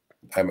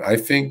I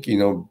think,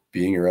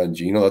 being around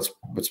Geno,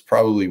 that's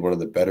probably one of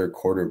the better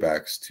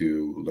quarterbacks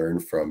to learn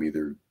from,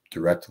 either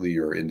directly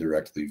or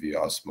indirectly via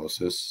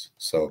osmosis.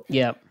 So,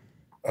 yeah,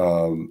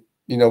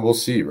 we'll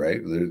see,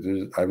 right?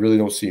 I really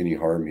don't see any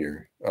harm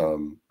here.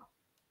 And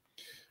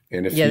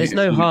there's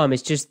no harm.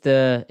 It's just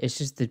the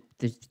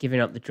giving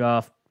up the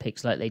draft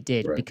picks like they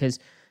did, right? Because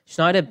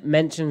Schneider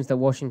mentions the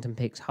Washington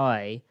picks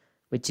high,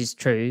 which is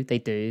true. They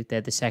do.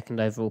 They're the 2nd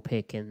overall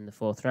pick in the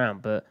 4th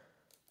round, but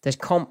there's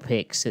comp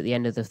picks at the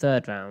end of the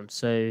 3rd round.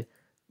 So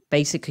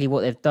basically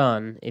what they've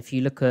done, if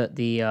you look at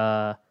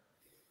the,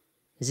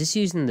 is this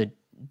using the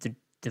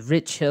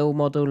Rich Hill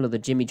model or the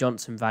Jimmy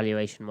Johnson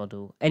valuation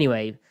model?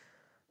 Anyway,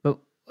 but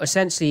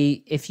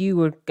essentially, if you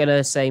were going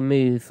to say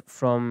move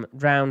from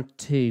round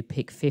 2,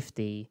 pick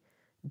 50,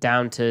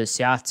 down to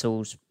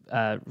Seattle's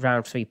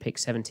round 3, pick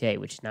 78,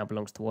 which now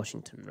belongs to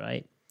Washington,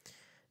 right?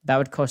 That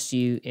would cost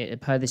you,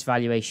 per this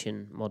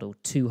valuation model,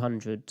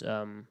 200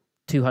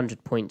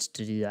 points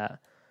to do that.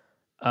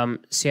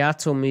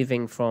 Seattle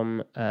moving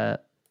from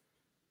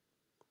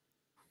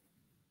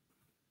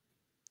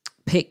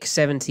pick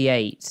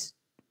 78,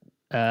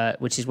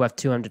 which is worth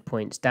 200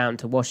 points, down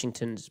to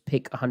Washington's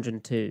pick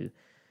 102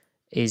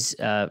 is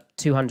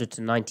 200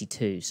 to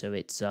 92. So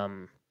it's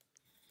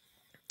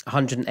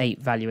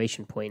 108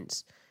 valuation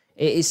points.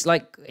 It's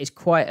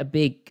quite a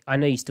big. I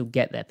know you still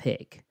get their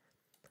pick,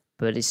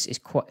 but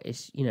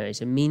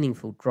it's a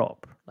meaningful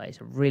drop. Like,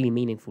 it's a really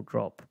meaningful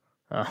drop.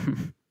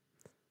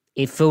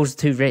 It feels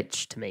too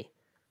rich to me,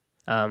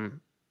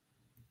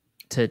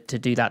 to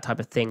do that type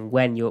of thing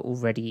when you're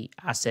already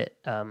asset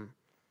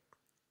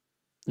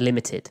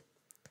limited.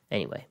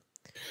 Anyway.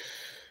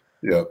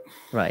 Yeah.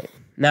 Right.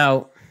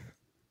 Now,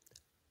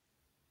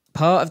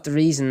 part of the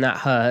reason that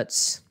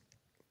hurts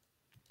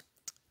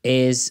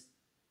is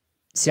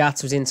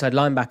Seattle's inside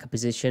linebacker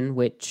position,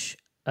 which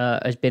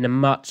has been a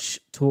much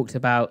talked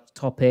about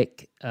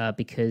topic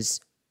because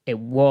it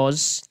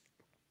was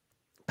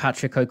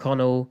Patrick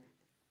O'Connell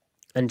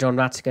and John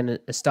Rattigan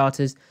as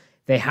starters.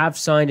 They have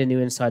signed a new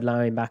inside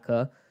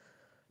linebacker.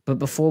 But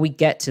before we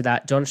get to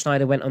that, John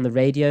Schneider went on the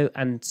radio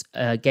and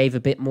gave a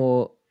bit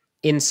more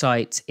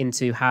insight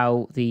into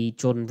how the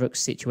Jordan Brooks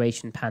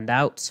situation panned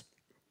out.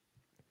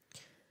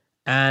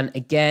 And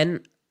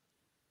again,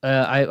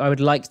 I would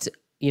like to,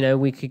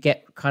 we could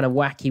get kind of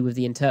wacky with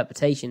the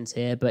interpretations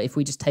here, but if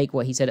we just take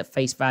what he said at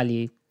face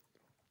value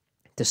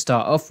to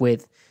start off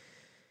with,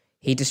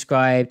 he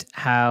described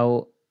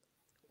how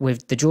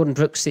with the Jordan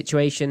Brooks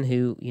situation,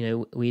 who,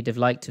 we'd have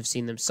liked to have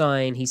seen them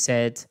sign, he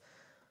said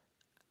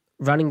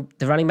the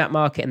running back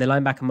market and the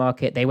linebacker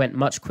market, they went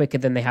much quicker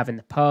than they have in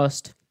the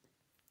past.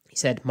 He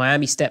said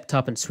Miami stepped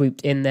up and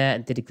swooped in there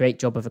and did a great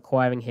job of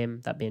acquiring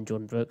him, that being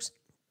Jordan Brooks.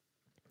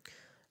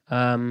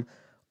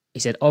 He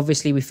said,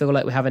 obviously, we feel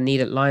like we have a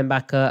need at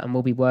linebacker and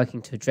we'll be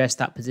working to address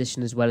that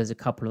position as well as a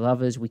couple of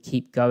others. We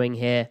keep going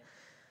here.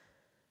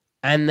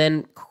 And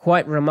then,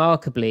 quite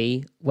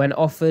remarkably, when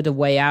offered a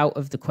way out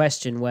of the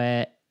question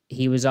where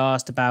he was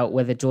asked about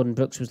whether Jordan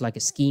Brooks was like a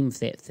scheme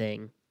fit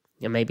thing,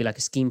 or maybe like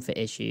a scheme fit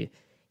issue,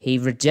 he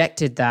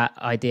rejected that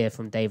idea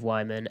from Dave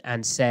Wyman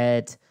and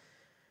said,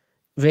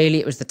 really,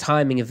 it was the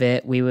timing of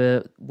it. We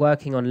were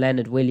working on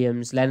Leonard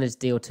Williams. Leonard's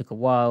deal took a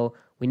while.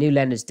 We knew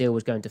Leonard's deal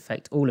was going to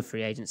affect all of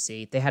free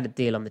agency. They had a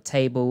deal on the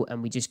table,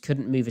 and we just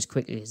couldn't move as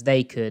quickly as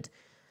they could.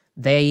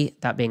 They,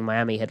 that being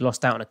Miami, had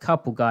lost out on a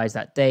couple guys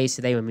that day,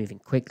 so they were moving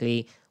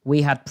quickly.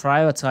 We had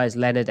prioritized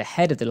Leonard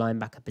ahead of the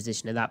linebacker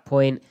position at that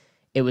point.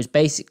 It was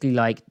basically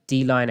like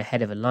D-line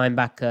ahead of a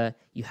linebacker.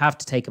 You have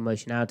to take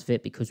emotion out of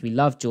it because we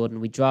love Jordan.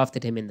 We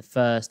drafted him in the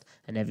first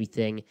and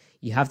everything.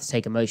 You have to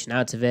take emotion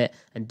out of it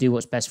and do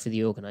what's best for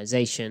the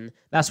organization.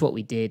 That's what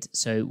we did.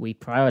 So we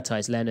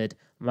prioritized Leonard.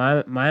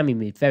 Miami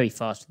moved very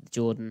fast with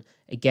Jordan.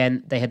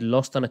 Again, they had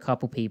lost on a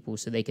couple people,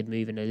 so they could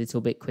move in a little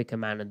bit quicker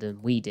manner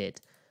than we did.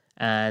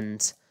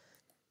 And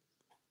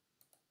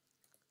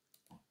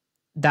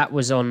that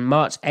was on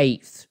March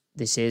 8th,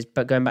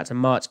 but going back to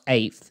March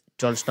 8th,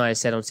 John Schneider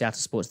said on Seattle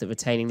Sports that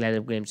retaining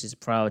Leonard Williams is a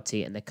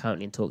priority and they're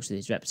currently in talks with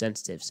his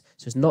representatives.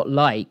 So it's not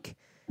like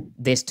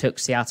this took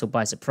Seattle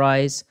by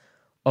surprise.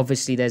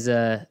 Obviously, there's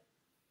a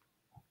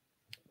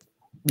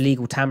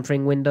legal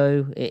tampering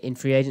window in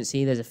free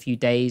agency. There's a few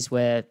days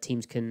where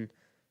teams can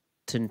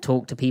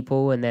talk to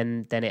people, and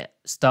then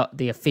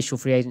the official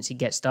free agency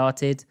gets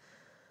started.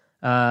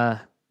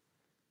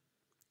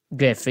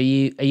 Griff, are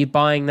you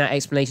buying that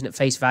explanation at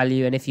face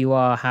value? And if you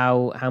are,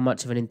 how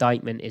much of an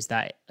indictment is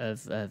that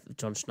of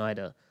John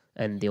Schneider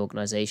and the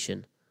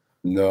organization?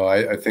 No,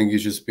 I think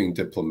he's just being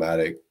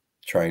diplomatic,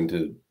 trying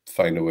to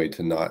find a way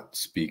to not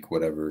speak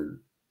whatever,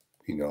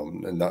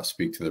 and not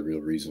speak to the real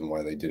reason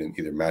why they didn't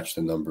either match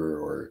the number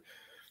or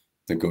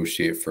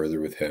negotiate further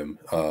with him.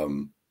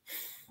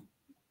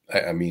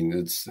 I mean,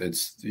 it's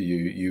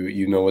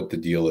you know what the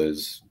deal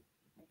is,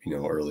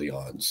 early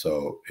on.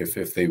 So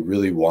if they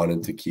really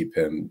wanted to keep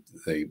him,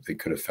 they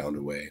could have found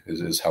a way,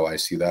 is how I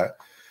see that.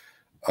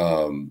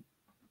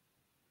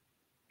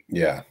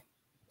 Yeah,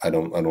 I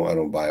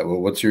don't buy it.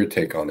 Well, what's your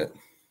take on it?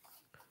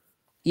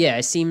 Yeah,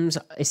 it seems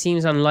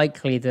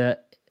unlikely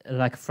that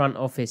like a front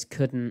office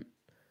couldn't,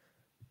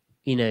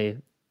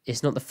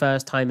 it's not the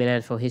first time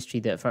in NFL history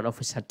that a front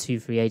office had two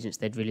free agents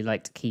they'd really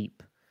like to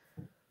keep.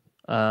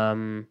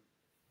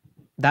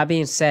 That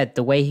being said,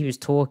 the way he was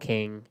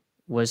talking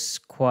was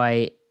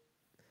quite.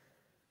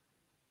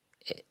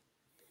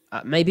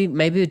 Maybe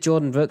with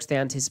Jordan Brooks they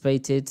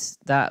anticipated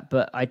that,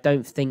 but I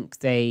don't think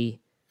they.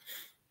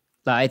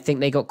 I think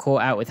they got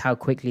caught out with how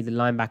quickly the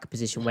linebacker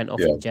position went off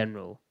in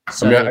general.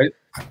 So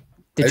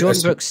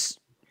Jordan Brooks.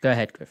 Go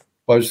ahead, Griff.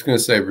 Well, I was just going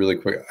to say really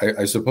quick.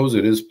 I suppose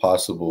it is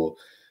possible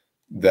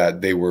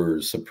that they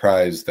were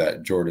surprised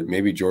that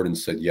Jordan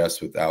said yes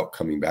without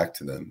coming back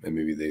to them, and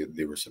maybe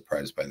they were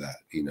surprised by that.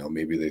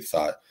 Maybe they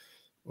thought,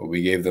 well,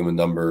 we gave them a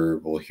number,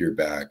 we'll hear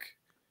back.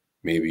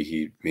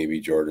 Maybe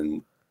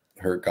Jordan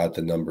got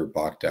the number,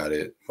 balked at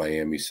it.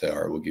 Miami said,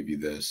 all right, we'll give you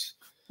this.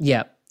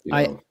 Yeah.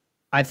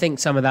 I think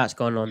some of that's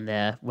gone on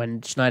there.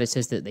 When Schneider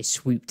says that they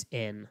swooped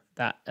in,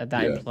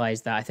 that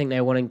implies that I think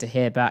they're wanting to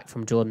hear back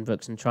from Jordan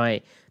Brooks and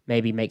try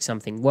maybe make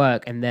something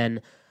work. And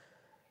then,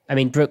 I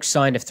mean, Brooks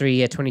signed a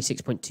 3-year,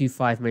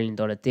 $26.25 million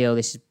deal.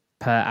 This is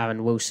per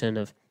Aaron Wilson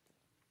of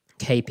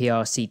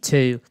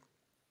KPRC2.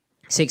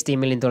 $16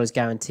 million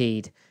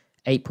guaranteed,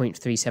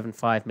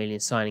 $8.375 million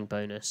signing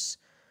bonus,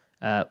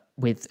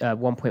 with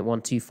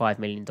 $1.125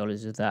 million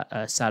of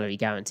that salary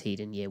guaranteed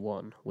in year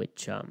one,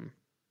 which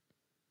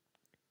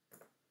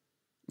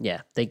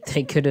they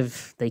could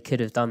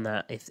have done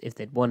that if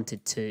they'd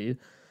wanted to.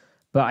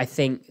 But I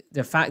think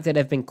the fact that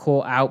they've been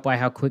caught out by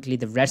how quickly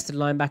the rest of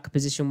the linebacker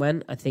position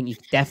went, I think you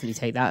can definitely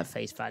take that at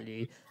face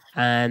value.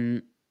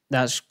 And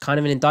that's kind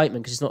of an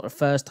indictment because it's not the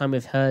first time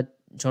we've heard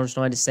John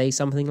Schneider say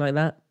something like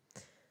that.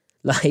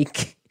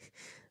 Like,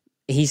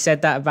 he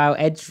said that about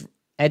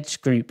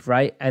Edge Group,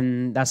 right?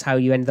 And that's how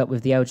you ended up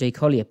with the LJ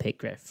Collier pick,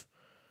 Griff.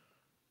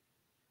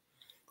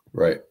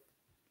 Right.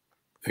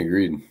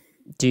 Agreed.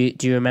 Do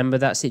you remember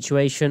that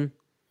situation?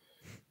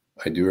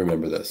 I do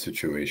remember that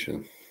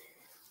situation.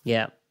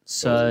 Yeah.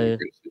 So that wasn't a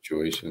great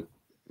situation.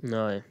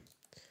 No.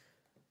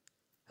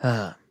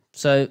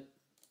 So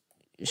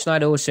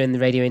Schneider also in the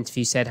radio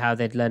interview said how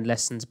they'd learned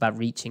lessons about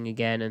reaching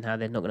again and how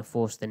they're not going to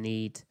force the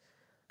need.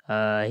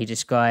 He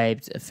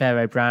described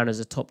Pharaoh Brown as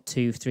a top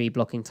 2-3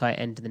 blocking tight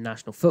end in the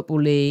National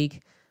Football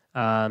League.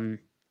 Said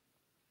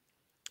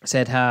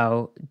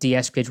how D.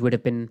 Eskridge would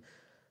have been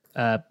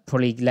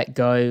probably let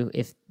go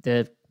if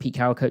the Pete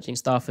Carroll coaching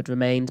staff had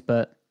remained,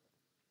 but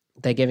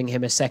they're giving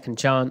him a second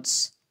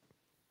chance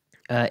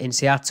in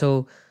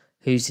Seattle,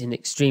 who's an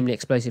extremely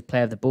explosive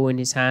player with the ball in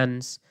his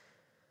hands.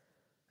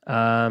 He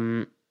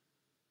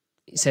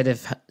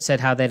said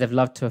how they'd have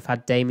loved to have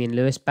had Damian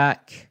Lewis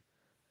back.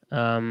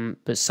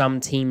 But some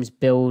teams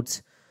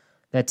build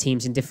their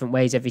teams in different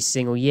ways every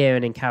single year,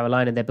 and in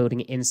Carolina they're building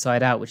it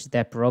inside out, which is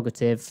their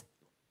prerogative.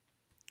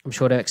 I'm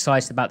sure they're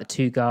excited about the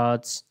 2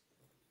 guards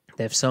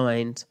they've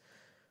signed.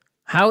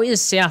 How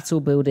is Seattle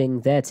building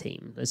their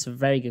team? That's a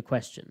very good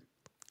question.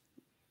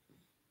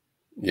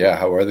 Yeah,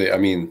 how are they? I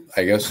mean,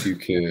 I guess you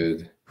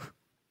could.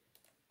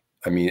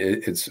 I mean,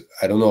 it's.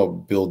 I don't know.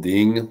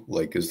 Building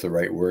like is the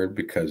right word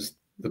because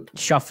the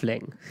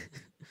shuffling.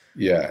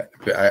 Yeah,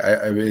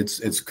 I mean,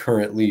 it's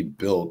currently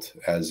built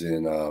as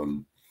in.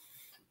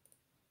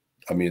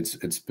 I mean,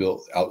 it's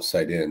built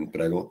outside in,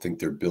 but I don't think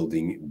they're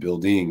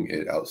building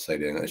it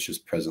outside in. It's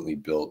just presently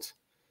built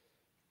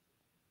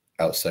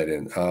outside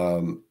in.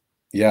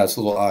 Yeah, it's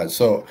a little odd.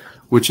 So,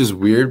 which is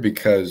weird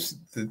because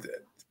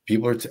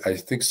people are. I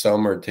think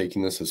some are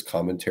taking this as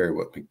commentary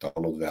what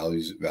McDonald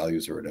values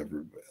or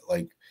whatever.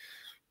 Like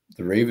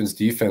the Ravens'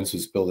 defense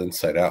was built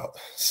inside out,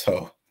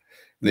 so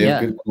they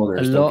have good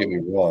corners. Don't get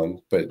me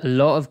wrong, but a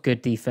lot of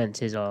good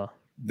defenses are.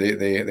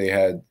 They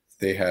have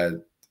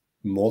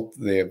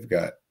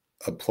got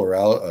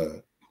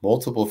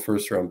multiple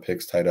first-round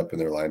picks tied up in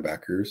their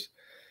linebackers.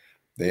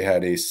 They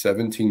had a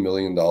 $17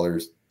 million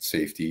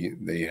safety.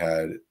 They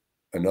had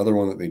another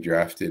one that they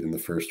drafted in the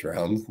first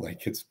round.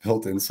 Like it's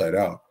built inside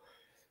out.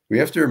 We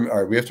have to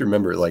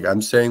remember. Like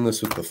I'm saying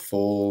this with the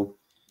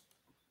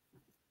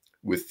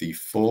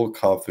full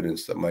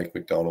confidence that Mike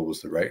McDonald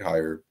was the right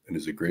hire and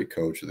is a great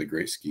coach with a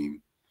great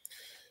scheme.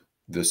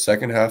 The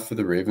second half of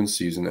the Ravens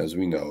season, as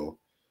we know,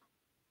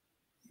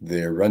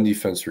 their run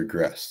defense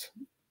regressed,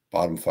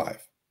 bottom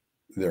 5.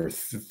 Their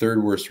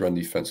third worst run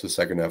defense the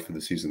second half of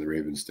the season the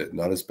Ravens did.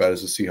 Not as bad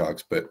as the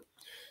Seahawks, but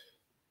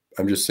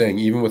I'm just saying,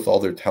 even with all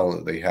their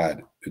talent that they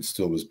had, it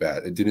still was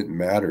bad. It didn't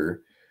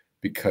matter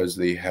because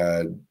they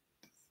had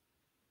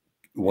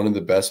one of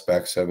the best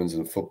back sevens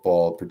in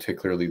football,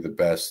 particularly the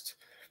best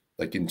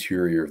like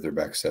interior of their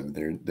back seven.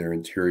 Their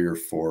interior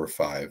 4 or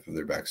 5 of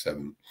their back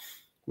seven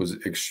was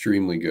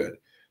extremely good.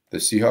 The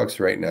Seahawks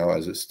right now,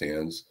 as it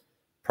stands,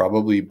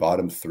 probably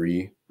bottom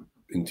 3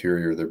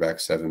 interior of their back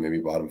seven, maybe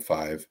bottom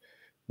 5,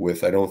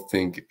 with I don't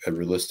think a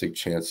realistic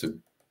chance of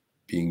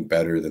being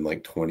better than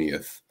like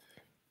 20th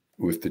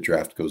if the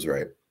draft goes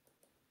right.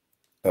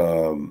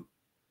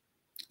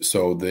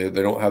 So they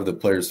don't have the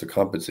players to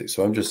compensate.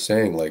 So I'm just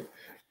saying, like,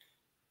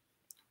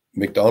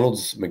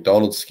 McDonald's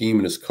scheme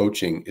and his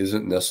coaching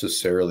isn't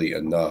necessarily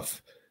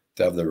enough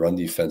to have the run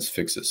defense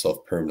fix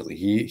itself permanently.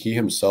 He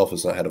himself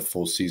has not had a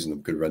full season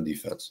of good run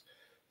defense.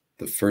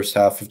 The first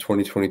half of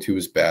 2022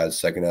 was bad.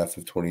 Second half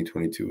of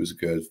 2022 was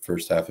good.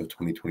 First half of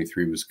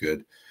 2023 was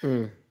good.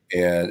 And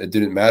it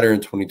didn't matter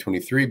in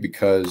 2023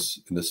 because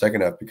in the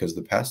second half, because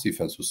the pass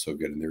defense was so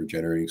good and they were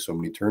generating so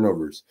many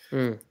turnovers.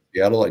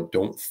 Seattle, I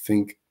don't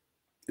think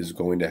is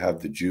going to have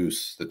the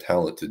juice, the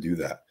talent to do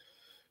that.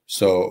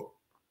 So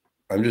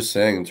I'm just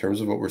saying, in terms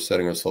of what we're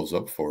setting ourselves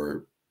up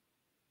for,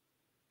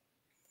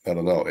 I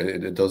don't know.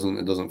 It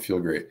doesn't feel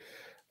great.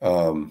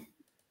 I'm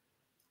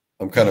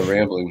kind of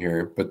rambling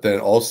here, but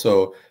then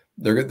also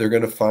they're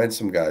going to find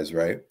some guys,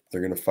 right? They're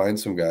going to find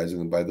some guys,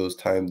 and by the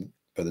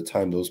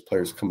time those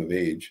players come of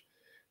age,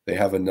 they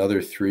have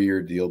another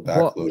 3-year deal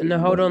backloaded. No,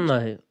 hold on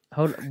though.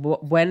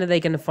 When are they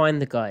going to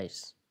find the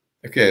guys?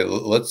 Okay,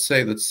 let's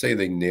say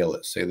they nail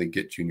it. Say they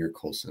get Junior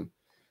Colson,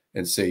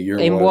 and say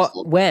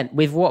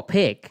with what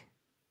pick?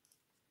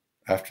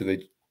 After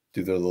they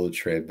do their little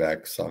trade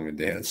back song and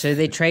dance. So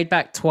they trade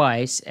back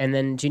twice, and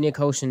then Junior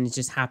Colson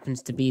just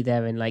happens to be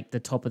there in like the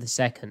top of the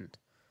second.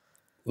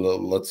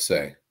 Let's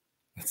say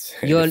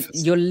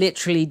you're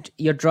literally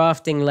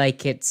drafting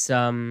like it's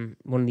one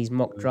of these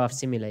mock draft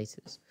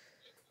simulators.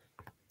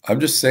 I'm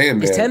just saying,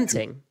 man. It's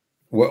tempting.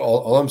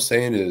 All I'm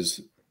saying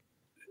is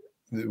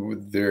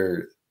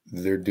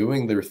they're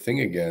doing their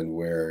thing again,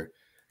 where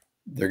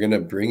they're going to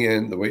bring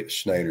in the way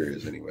Schneider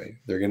is anyway.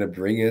 They're going to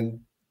bring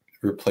in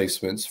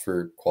replacements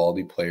for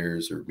quality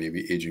players or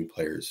maybe aging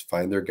players,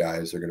 find their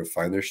guys. They're going to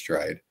find their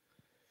stride.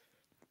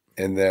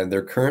 And then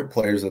their current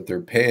players that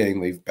they're paying,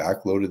 they've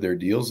backloaded their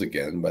deals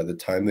again. By the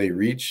time they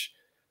reach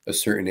a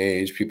certain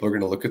age, people are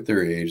going to look at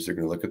their age. They're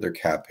going to look at their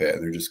cap hit,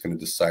 and they're just going to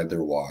decide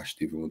they're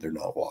washed, even when they're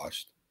not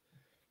washed.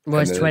 Well,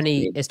 it's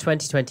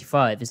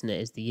 2025, isn't it?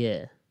 Is the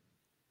year.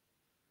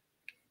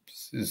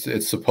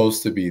 It's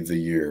supposed to be the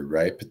year,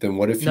 right? But then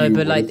what if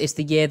it's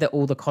the year that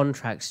all the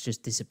contracts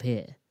just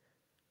disappear.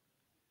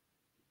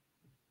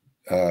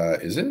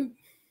 Is it?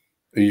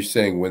 Are you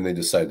saying when they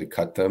decide to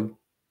cut them?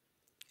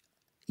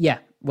 Yeah,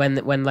 when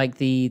like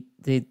they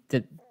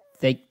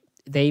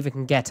either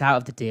can get out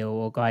of the deal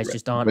or guys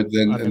just aren't. But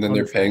then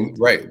they're paying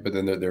but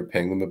then they're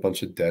paying them a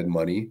bunch of dead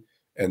money,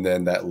 and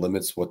then that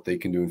limits what they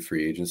can do in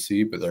free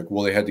agency. But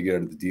they had to get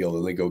out of the deal,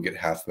 then they go get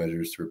half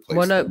measures to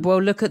replace. Them.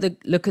 Look at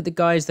the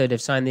guys though they've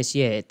signed this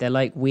year. They're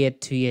like weird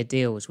 2-year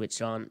deals,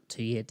 which aren't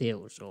 2-year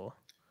deals, or.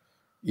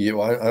 Yeah,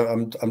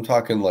 well, I'm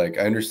talking like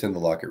I understand the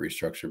Lockett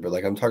restructure, but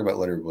like I'm talking about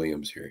Leonard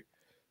Williams here.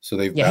 So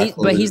they've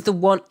but he's the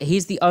one.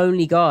 He's the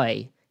only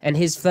guy, and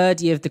his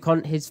third year of the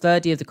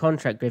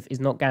contract, Griff, is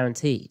not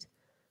guaranteed.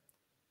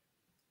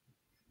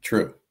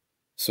 True.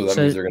 So that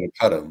means they're going to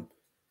cut him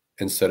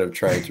instead of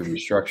trying to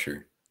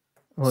restructure.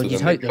 Well,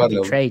 you'd hope they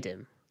could trade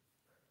him.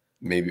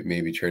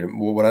 Maybe trade him.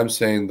 Well, what I'm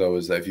saying though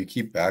is that if you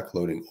keep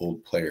backloading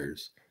old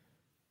players,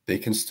 they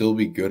can still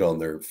be good on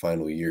their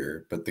final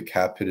year, but the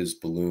cap hit is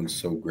ballooned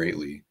so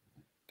greatly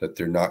that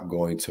they're not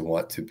going to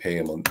want to pay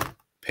him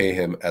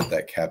at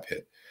that cap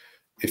hit.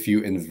 If you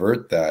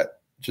invert that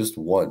just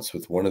once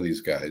with one of these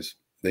guys,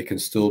 they can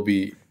still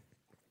be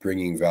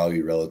bringing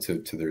value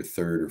relative to their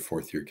third or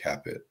fourth year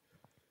cap hit.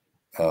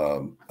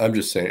 I'm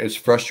just saying it's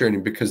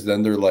frustrating because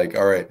then they're like,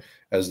 all right,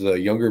 as the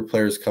younger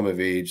players come of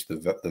age,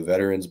 the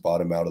veterans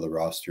bottom out of the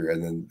roster,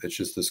 and then it's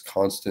just this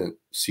constant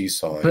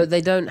seesaw. But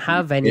they don't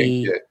have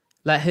any.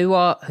 Like who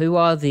are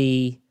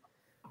the?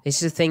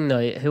 This is the thing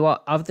though. Who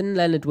are, other than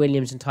Leonard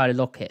Williams and Tyler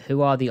Lockett,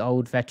 who are the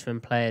old veteran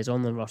players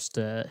on the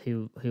roster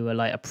who are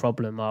like a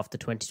problem after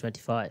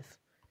 2025?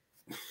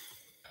 How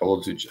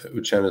old is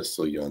Uchenna's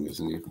still young,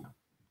 isn't he?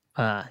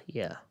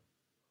 Yeah.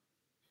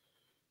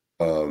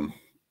 No,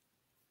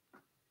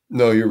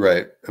 you're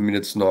right. I mean,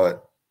 it's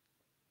not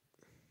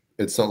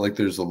like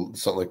there's a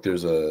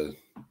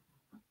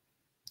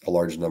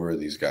large number of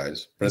these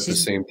guys, but at the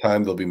same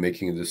time, they'll be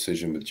making a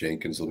decision with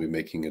Jenkins. They'll be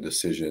making a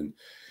decision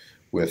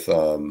with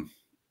Fant.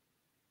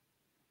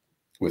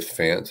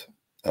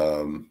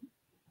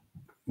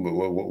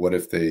 What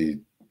if they?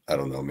 I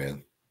don't know,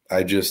 man. All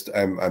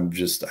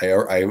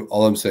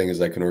I'm saying is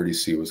I can already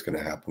see what's going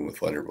to happen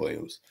with Leonard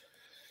Williams.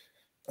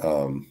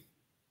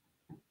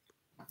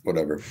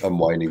 Whatever. I'm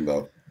whining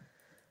though.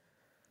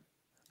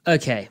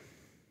 Okay.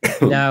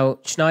 Now,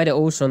 Schneider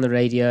also on the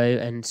radio,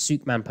 and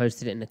Sookman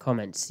posted it in the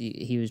comments.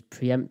 He was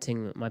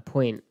preempting my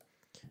point.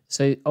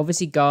 So,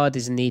 obviously, guard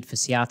is a need for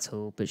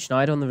Seattle, but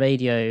Schneider on the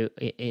radio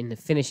in the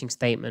finishing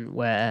statement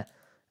where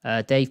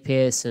Dave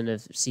Pearson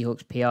of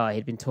Seahawks PI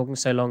had been talking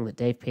so long that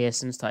Dave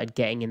Pearson started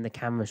getting in the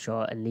camera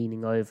shot and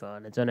leaning over.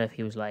 And I don't know if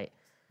he was like,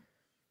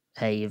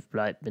 hey, you've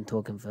like been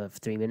talking for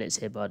 3 minutes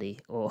here, buddy,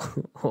 or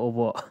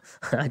what.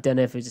 I don't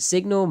know if it was a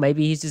signal.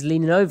 Maybe he's just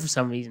leaning over for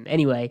some reason.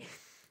 Anyway,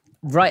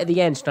 right at the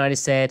end, Schneider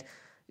said,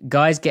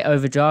 guys get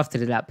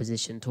overdrafted at that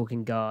position,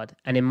 talking guard,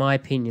 and in my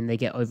opinion, they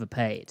get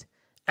overpaid.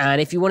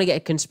 And if you want to get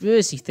a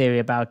conspiracy theory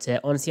about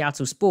it, on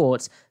Seattle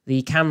Sports,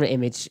 the camera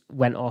image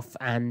went off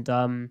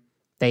and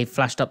they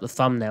flashed up the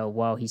thumbnail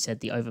while he said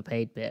the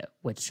overpaid bit,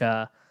 which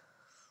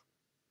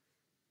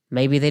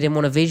maybe they didn't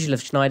want a visual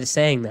of Schneider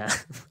saying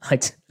that.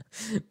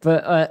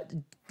 But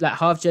like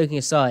half joking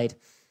aside,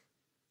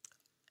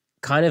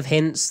 kind of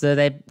hints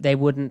that they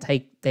wouldn't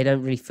take, they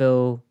don't really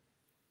feel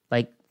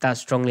like that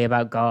strongly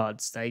about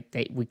guards.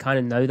 We kind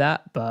of know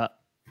that, but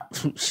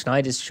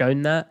Schneider's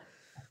shown that.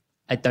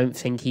 I don't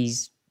think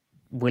he's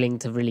willing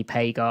to really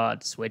pay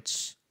guards,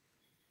 which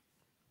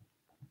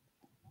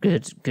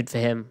good for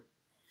him.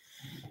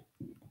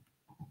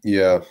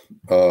 Yeah.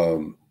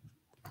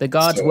 The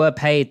guards were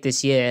paid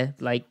this year.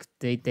 Like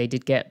they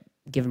did get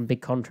given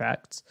big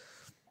contracts,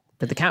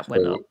 but the cap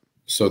went up.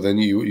 So then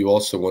you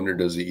also wonder,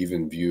 does he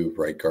even view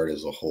right guard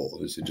as a whole?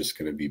 Is it just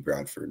going to be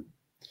Bradford?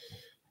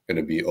 Going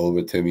to be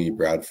Timmy,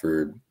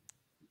 Bradford,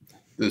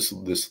 this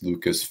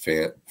Lucas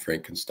Fant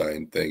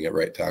Frankenstein thing at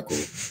right tackle,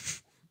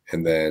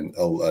 and then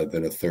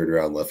a third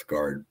round left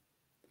guard.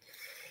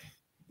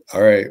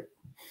 All right.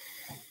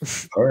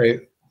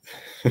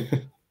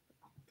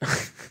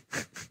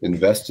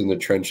 Invest in the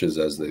trenches,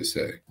 as they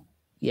say.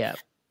 Yeah.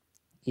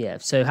 Yeah.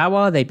 So how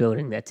are they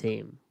building their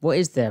team? What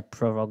is their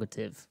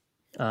prerogative?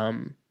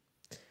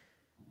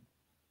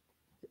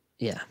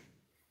 Yeah.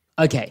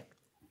 Okay.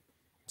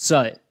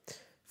 So,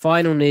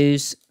 final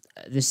news.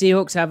 The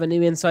Seahawks have a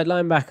new inside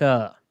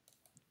linebacker.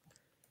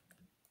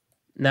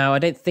 Now, I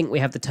don't think we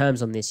have the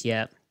terms on this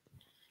yet,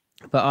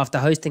 but after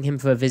hosting him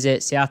for a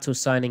visit, Seattle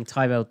signing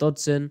Tyrel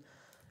Dodson.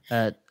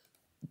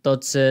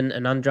 Dodson,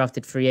 an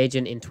undrafted free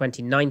agent in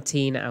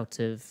 2019 out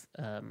of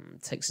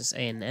Texas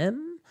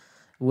A&M,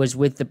 was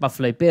with the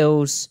Buffalo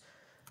Bills.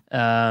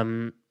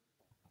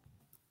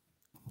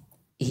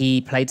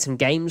 He played some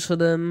games for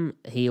them.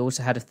 He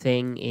also had a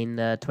thing in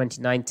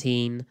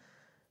 2019,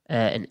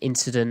 an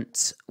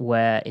incident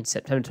where in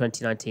September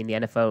 2019, the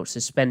NFL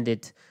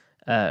suspended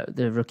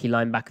the rookie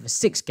linebacker for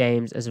 6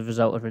 games as a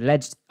result of an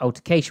alleged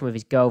altercation with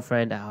his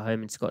girlfriend at her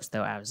home in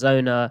Scottsdale,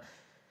 Arizona.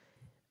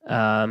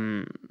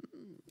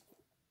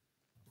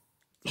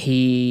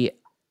 He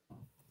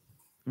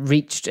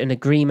reached an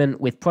agreement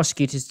with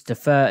prosecutors to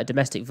defer a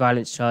domestic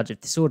violence charge of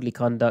disorderly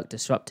conduct,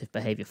 disruptive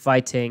behavior,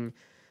 fighting.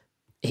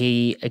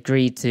 He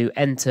agreed to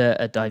enter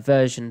a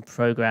diversion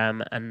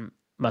program and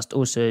must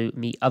also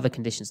meet other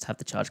conditions to have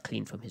the charge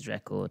cleaned from his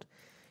record.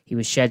 He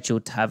was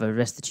scheduled to have a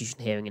restitution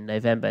hearing in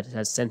November and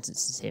has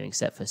sentences hearing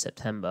set for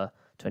September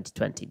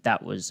 2020.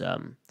 That was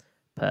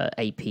per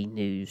AP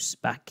News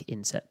back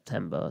in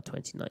September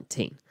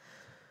 2019.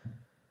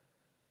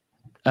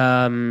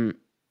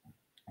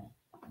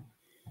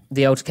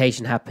 The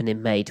altercation happened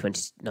in May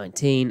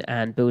 2019,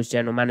 and Bills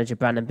general manager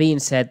Brandon Beane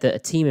said that a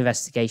team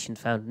investigation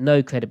found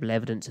no credible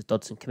evidence of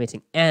Dodson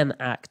committing an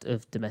act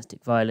of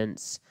domestic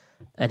violence,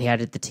 and he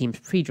added the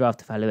team's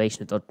pre-draft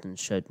evaluation of Dodson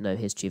showed no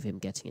history of him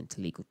getting into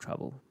legal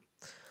trouble.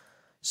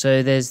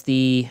 So there's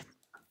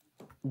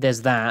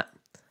that,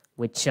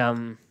 which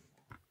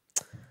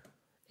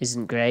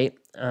isn't great,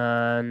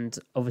 and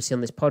obviously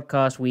on this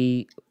podcast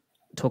we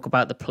talk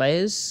about the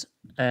players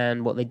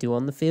and what they do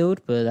on the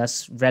field, but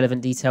that's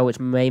relevant detail which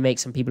may make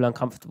some people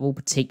uncomfortable,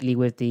 particularly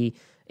with the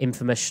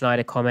infamous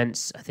Schneider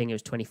comments. I think it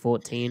was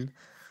 2014,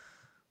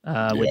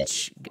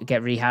 which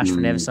get rehashed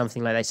whenever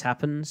something like this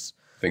happens.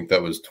 I think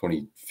that was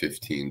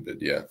 2015,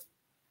 but yeah,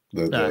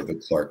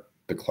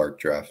 the Clark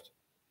draft.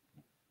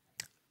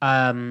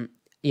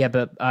 Yeah,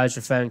 but I was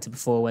referring to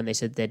before when they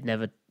said they'd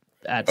never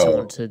add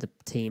someone to the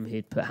team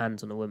who'd put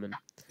hands on a woman.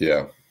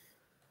 Yeah.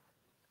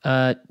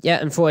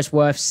 And for what it's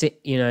worth,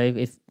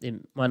 if it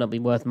might not be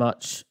worth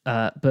much,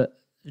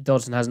 but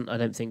Dodson hasn't, I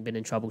don't think, been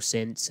in trouble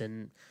since.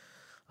 And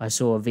I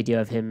saw a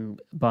video of him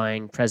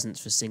buying presents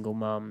for single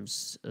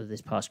mums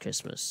this past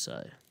Christmas.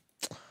 So,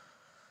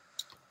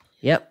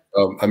 yep.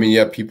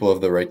 People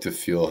have the right to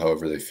feel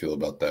however they feel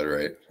about that,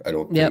 right? I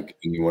don't think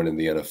anyone in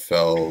the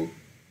NFL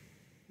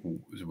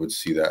would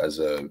see that as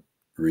a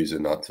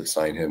reason not to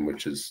sign him,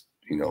 which is,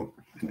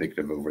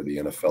 indicative of where the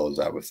NFL is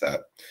at with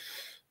that.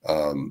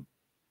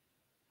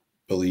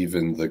 Believe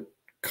in the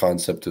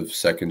concept of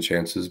second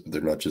chances, but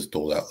they're not just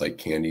doled out like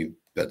candy.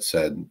 That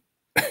said,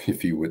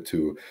 if he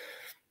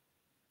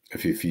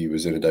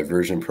was in a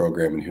diversion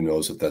program, and who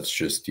knows if that's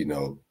just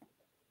hand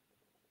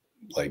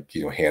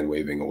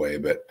waving away,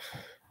 but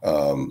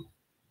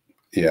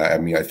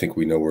I think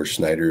we know where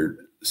Schneider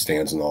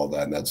stands and all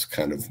that, and that's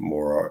kind of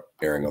more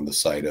erring on the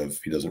side of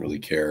he doesn't really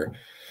care.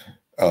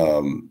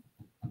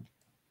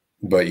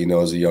 But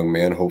as a young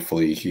man,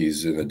 hopefully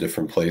he's in a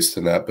different place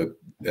than that. But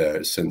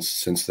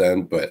since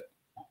then, but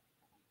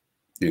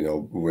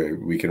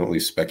we can only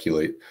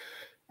speculate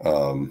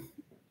from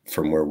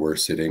where we're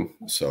sitting.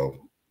 So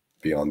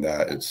beyond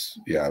that,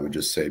 I would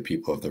just say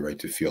people have the right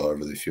to feel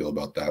however they feel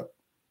about that.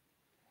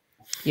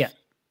 Yeah.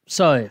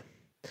 So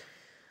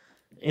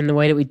in the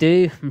way that we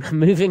do,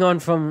 moving on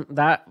from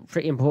that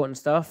pretty important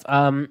stuff,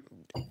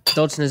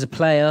 Dodson is a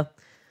player.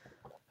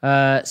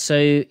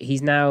 So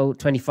he's now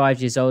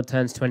 25 years old,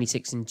 turns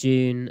 26 in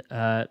June.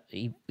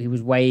 He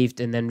was waived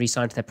and then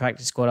re-signed to their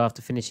practice squad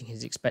after finishing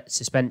his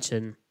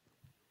suspension.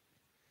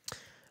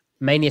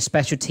 Mainly a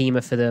special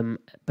teamer for them,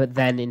 but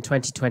then in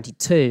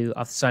 2022,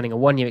 after signing a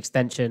 1-year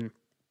extension,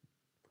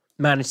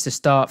 managed to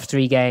start for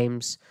 3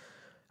 games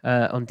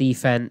on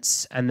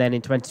defense. And then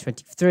in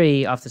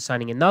 2023, after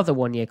signing another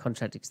 1-year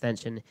contract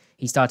extension,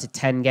 he started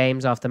 10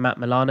 games after Matt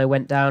Milano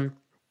went down.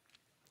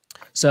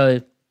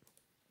 So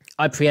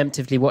I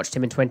preemptively watched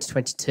him in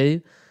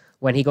 2022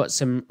 when he got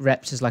some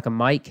reps as like a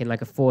Mike in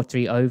like a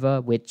 4-3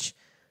 over, which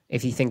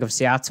if you think of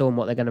Seattle and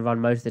what they're going to run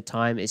most of the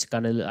time, it's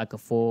going to look like a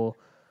 4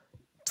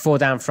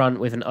 down front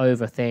with an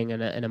over thing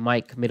and a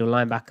Mike middle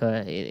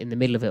linebacker in the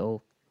middle of it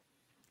all.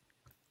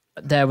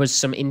 There was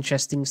some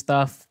interesting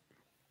stuff.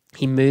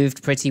 He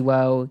moved pretty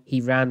well. He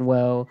ran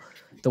well.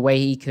 The way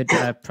he could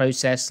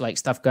process like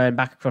stuff going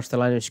back across the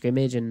line of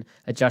scrimmage and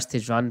adjust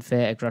his run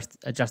fit,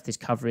 adjust his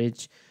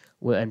coverage,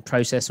 and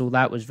process all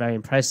that was very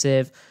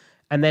impressive.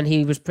 And then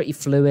he was pretty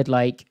fluid,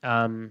 like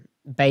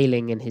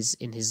bailing in his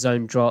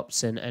zone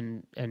drops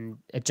and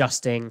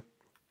adjusting.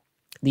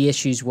 The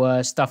issues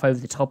were stuff over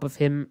the top of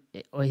him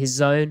or his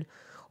zone,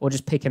 or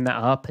just picking that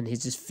up, and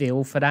his just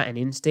feel for that and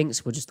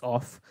instincts were just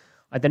off.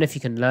 I don't know if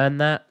you can learn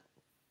that.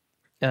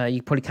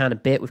 You probably can a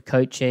bit with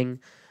coaching,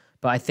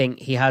 but I think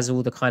he has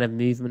all the kind of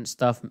movement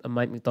stuff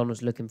Mike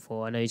McDonald's looking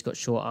for. I know he's got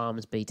short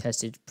arms, but he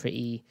tested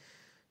pretty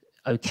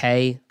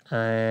okay.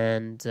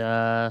 And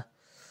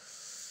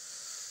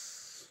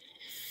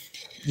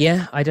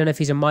yeah, I don't know if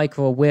he's a Mike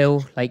or a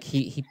Will. Like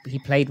he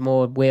played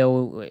more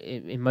Will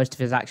in most of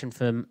his action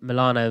for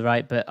Milano,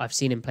 right? But I've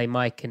seen him play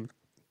Mike, and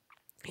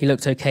he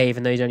looked okay,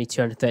 even though he's only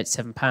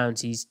 237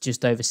 pounds. He's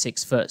just over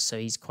 6 foot, so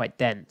he's quite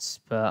dense.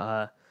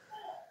 But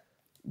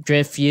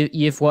Griff,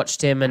 you've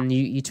watched him, and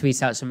you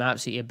tweet out some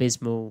absolutely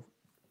abysmal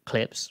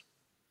clips.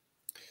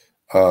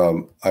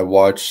 I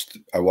watched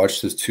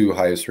his 2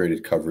 highest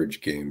rated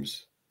coverage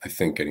games, I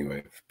think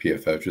anyway, for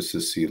PFF, just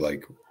to see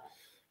like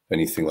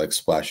anything like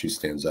splashy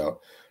stands out.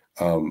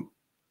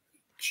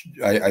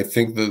 I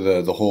think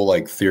the whole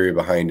like theory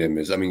behind him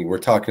is, I mean, we're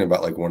talking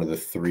about like one of the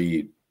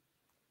 3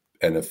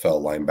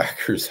 NFL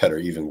linebackers that are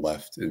even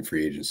left in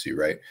free agency,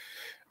 right?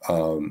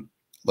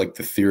 Like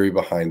the theory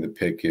behind the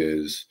pick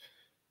is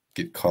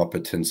get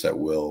competence at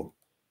will,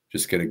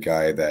 just get a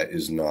guy that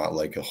is not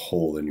like a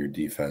hole in your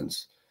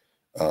defense.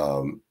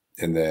 And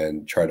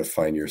then try to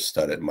find your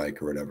stud at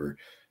Mike or whatever.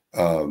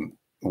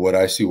 What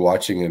I see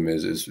watching him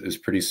is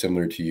pretty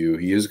similar to you.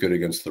 He is good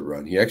against the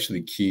run. He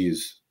actually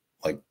keys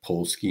like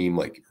pull scheme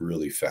like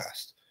really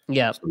fast.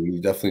 Yeah. So he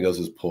definitely does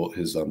his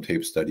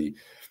tape study.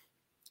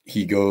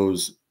 He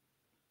goes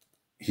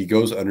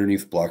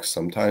underneath blocks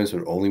sometimes,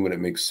 but only when it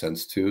makes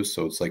sense to.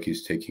 So it's like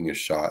he's taking a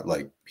shot.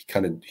 Like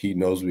he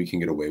knows what he can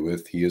get away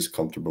with. He is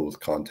comfortable with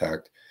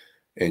contact,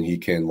 and he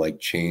can like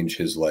change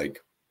his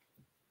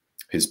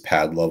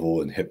pad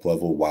level and hip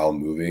level while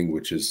moving,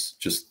 which is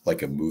just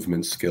like a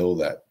movement skill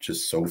that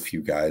just so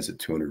few guys at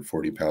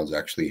 240 pounds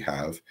actually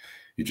have.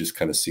 You just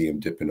kind of see him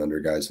dipping under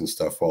guys and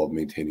stuff while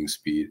maintaining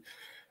speed.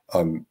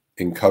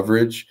 In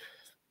coverage,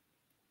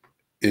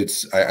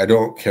 I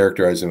don't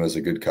characterize him as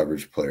a good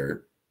coverage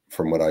player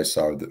from what I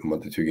saw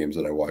the 2 games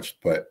that I watched,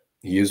 but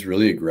he is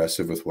really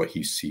aggressive with what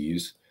he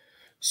sees.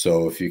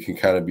 So if you can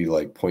kind of be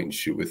like point and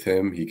shoot with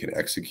him, he can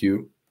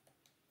execute.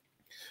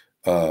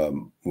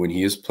 When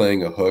he is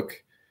playing a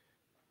hook,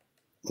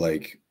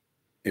 like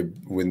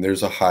when there are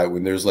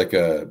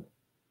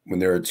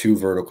 2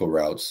 vertical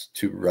routes,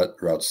 2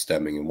 routes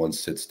stemming, and one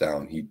sits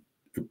down, he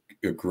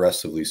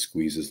aggressively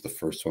squeezes the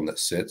first one that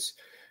sits,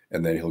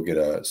 and then he'll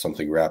get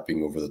something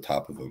wrapping over the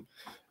top of him.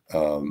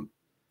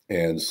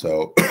 And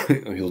so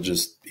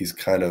he's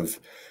kind of,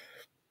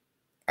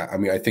 I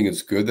mean, I think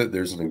it's good that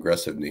there's an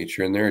aggressive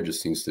nature in there. It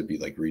just needs to be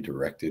like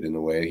redirected in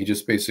a way. He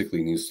just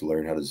basically needs to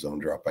learn how to zone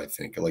drop, I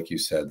think. Like you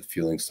said, the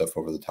feeling stuff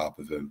over the top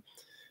of him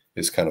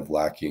is kind of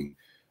lacking.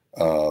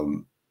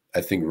 I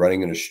think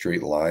running in a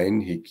straight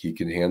line, he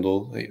can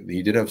handle.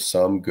 He did have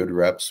some good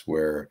reps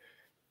where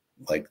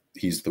like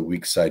he's the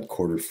weak side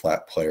quarter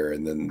flat player,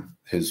 and then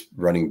his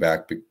running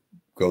back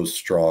goes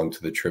strong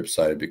to the trip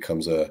side. It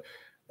becomes a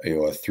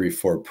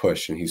 3-4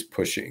 push, and he's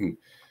pushing.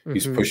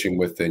 He's pushing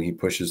with it, and he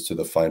pushes to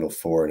the final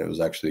 4, and it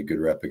was actually a good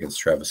rep against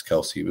Travis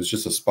Kelce. It was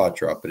just a spot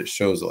drop, but it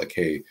shows that, like,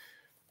 hey,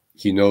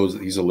 he knows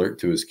that he's alert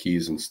to his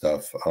keys and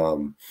stuff.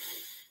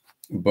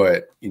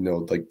 But,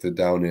 like the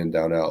down in,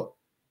 down out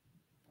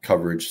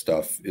coverage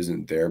stuff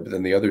isn't there. But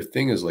then the other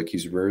thing is, like,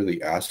 he's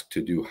rarely asked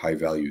to do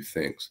high-value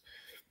things.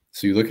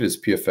 So you look at his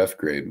PFF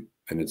grade,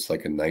 and it's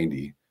like a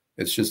 90.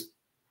 It's just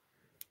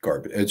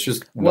garbage. It's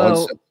just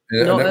nonsense.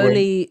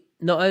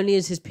 Not only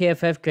is his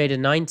PFF grade a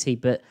 90,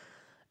 but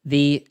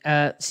the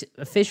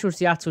official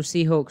Seattle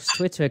Seahawks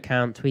Twitter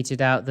account tweeted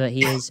out that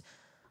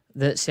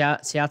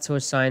Seattle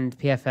has signed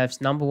PFF's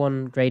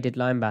 #1 graded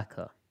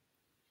linebacker.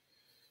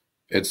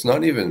 It's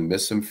not even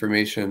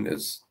misinformation,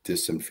 it's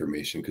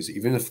disinformation, because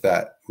even if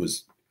that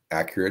was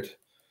accurate,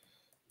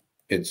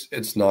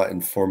 it's not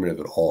informative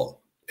at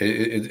all.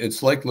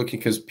 It's like looking,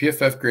 because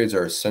PFF grades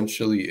are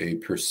essentially a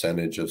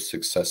percentage of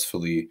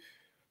successfully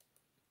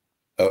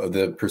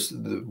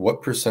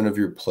what percent of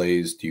your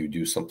plays do you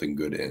do something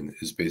good in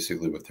is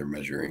basically what they're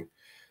measuring.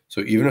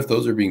 So even if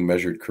those are being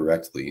measured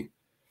correctly,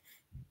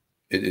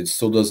 it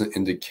still doesn't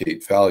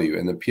indicate value.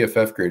 And the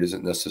PFF grade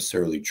isn't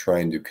necessarily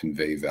trying to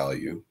convey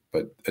value,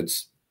 but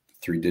it's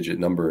a 3-digit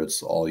number.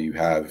 It's all you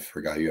have for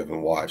a guy you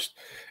haven't watched.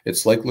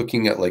 It's like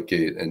looking at like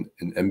an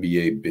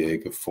NBA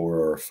big, a 4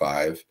 or a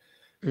 5,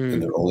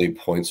 and their only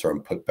points are on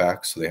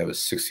putbacks. So they have a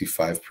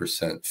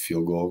 65%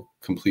 field goal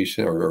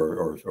completion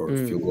or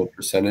field goal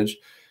percentage.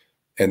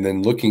 And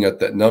then looking at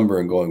that number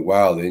and going,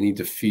 wow, they need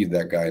to feed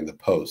that guy in the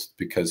post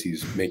because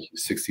he's making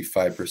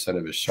 65%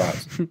 of his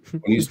shots.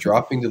 When he's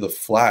dropping to the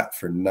flat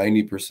for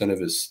 90% of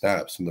his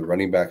snaps and the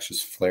running back's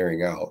just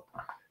flaring out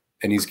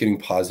and he's getting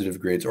positive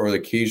grades, or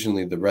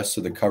occasionally the rest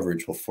of the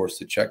coverage will force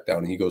the check down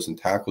and he goes and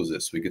tackles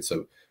it. So he gets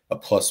a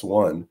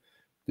 +1.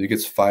 He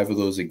gets 5 of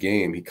those a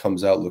game. He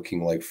comes out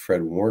looking like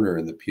Fred Warner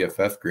in the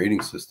PFF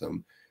grading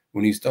system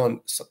when he's done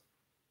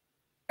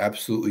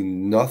absolutely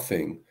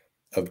nothing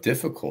of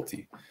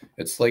difficulty.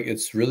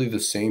 It's really the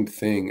same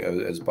thing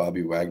as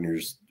Bobby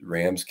Wagner's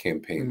Rams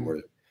campaign,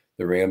 where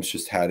the Rams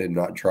just had him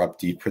not drop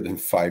deeper than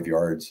 5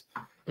 yards,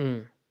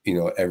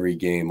 every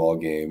game, all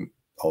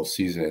all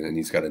season, and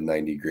he's got a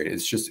 90 grade.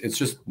 It's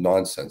just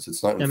nonsense.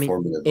 It's not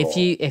informative at all.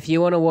 If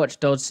you want to watch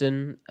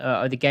Dodson,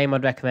 the game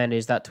I'd recommend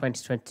is that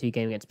 2022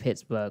 game against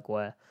Pittsburgh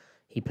where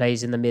he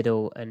plays in the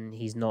middle and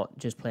he's not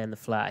just playing the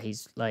flat.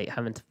 He's like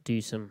having to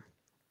do some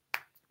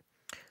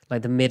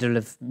like the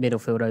middle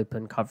field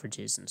open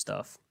coverages and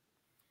stuff.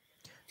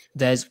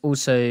 There's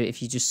also,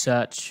 if you just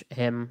search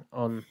him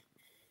on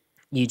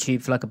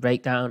YouTube for like a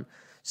breakdown,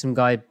 some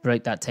guy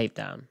broke that tape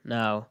down.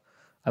 Now,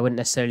 I wouldn't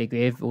necessarily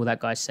agree with all that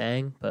guy's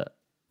saying, but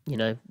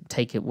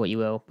take it what you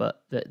will.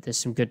 But there's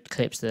some good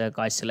clips that that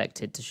guy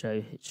selected to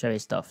show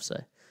his stuff.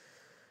 So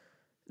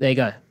there you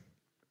go.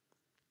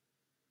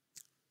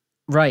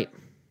 Right.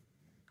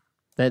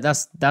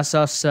 That's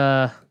us.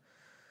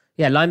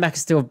 Linebacker's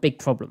still a big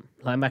problem.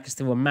 Linebacker's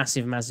still a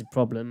massive, massive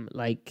problem.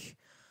 Like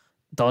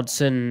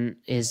Dodson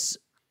is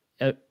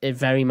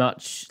very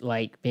much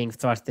like being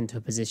thrust into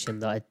a position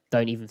that I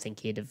don't even think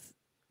he'd have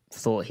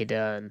thought he'd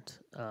earned.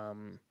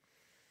 And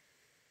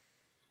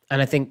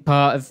I think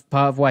part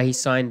of why he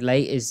signed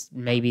late is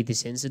maybe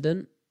this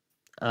incident,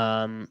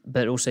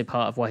 but also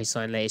part of why he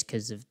signed late is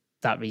because of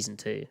that reason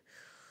too.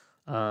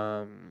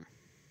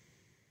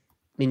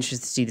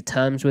 Interested to see the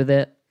terms with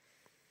it.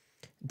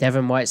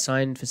 Devin White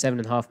signed for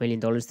 $7.5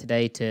 million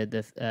today to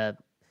the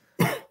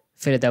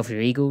Philadelphia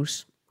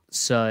Eagles.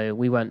 So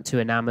we weren't too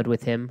enamored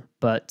with him,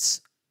 but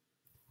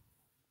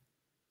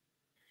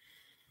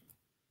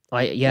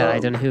I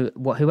don't know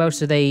who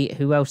else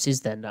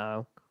is there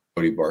now?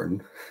 Cody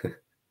Barton.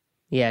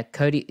 Yeah,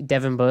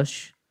 Devin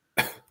Bush.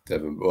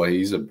 Well,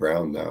 he's a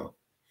Brown now.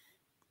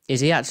 Is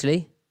he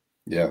actually?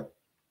 Yeah.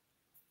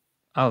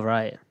 Oh,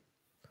 right.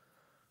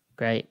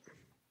 Great.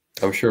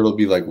 I'm sure it'll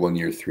be like 1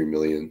 year, $3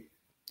 million.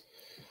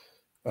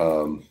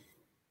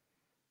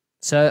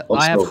 So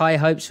I have high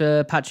hopes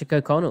for Patrick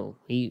O'Connell.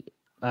 He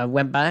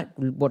went back,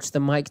 watched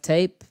the Mike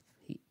tape.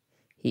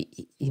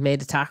 He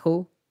made a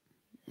tackle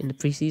in the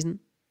preseason.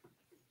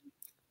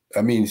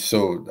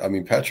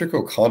 Patrick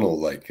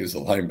O'Connell is a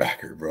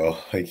linebacker, bro.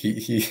 Like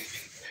he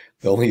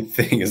the only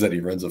thing is that he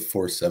runs a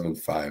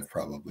 4.75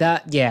 probably.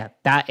 That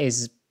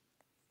is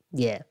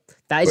a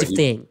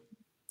thing.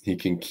 He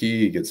can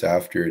key, he gets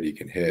after it, he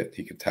can hit,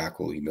 he can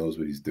tackle, he knows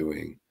what he's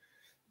doing.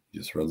 He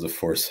just runs a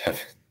 4.7,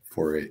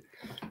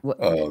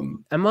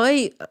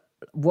 4.8.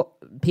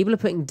 What people are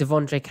putting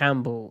Devondre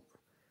Campbell?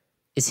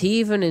 Is he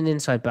even an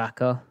inside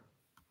backer?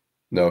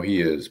 No,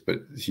 he is, but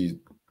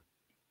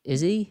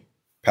is he?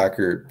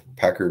 Packers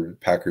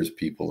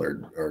people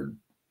are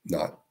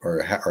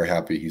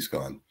happy he's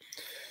gone.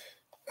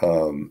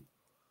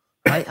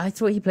 I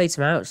thought he played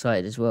some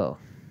outside as well.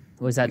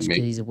 Or is that just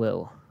because he's a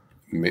will?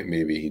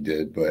 Maybe he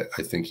did, but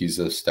I think he's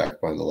a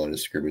stack behind the line of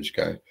scrimmage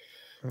guy.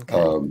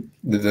 Okay.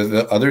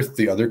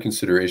 The other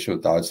consideration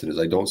with Dodson is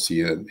I don't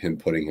see him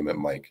putting him at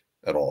Mike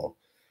at all.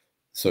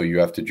 So you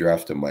have to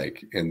draft a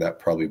Mike, and that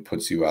probably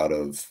puts you out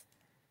of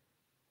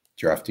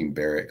drafting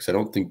Barrett, because I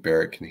don't think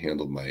Barrett can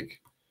handle Mike.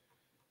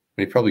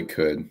 He probably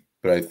could,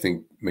 but I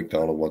think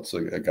McDonald wants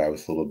a guy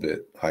with a little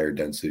bit higher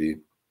density.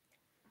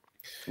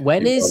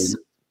 Be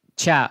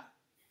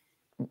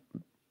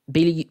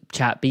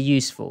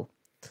useful?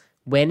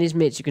 When is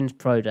Michigan's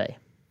pro day?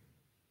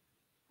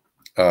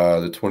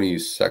 The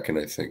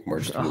 22nd, I think,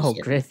 March 22nd. Oh,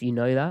 Griff, you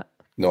know that?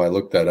 No, I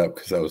looked that up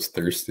because I was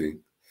thirsty.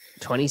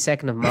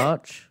 22nd of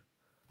March?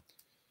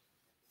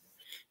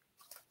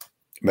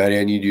 Matty,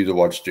 I need you to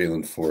watch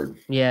Jalen Ford.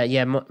 Yeah,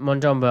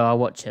 Monjumbo, I'll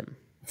watch him.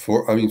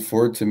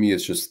 Ford to me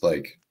is just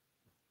like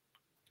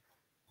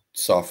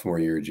sophomore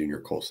year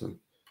junior Colson.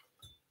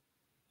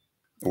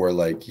 Where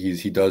like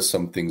he does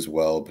some things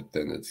well, but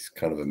then it's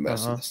kind of a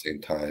mess at the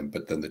same time.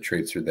 But then the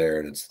traits are there,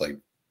 and it's like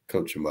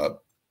coach him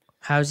up.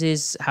 How's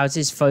his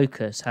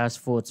focus? How's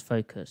Ford's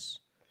focus?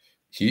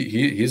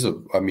 He's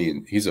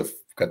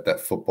got that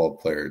football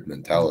player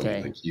mentality.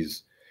 Okay. Like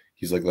he's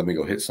like, let me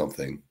go hit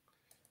something.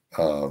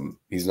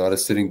 He's not a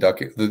sitting duck.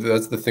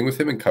 That's the thing with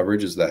him in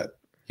coverage, is that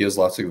he has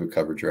lots of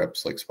coverage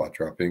reps, like spot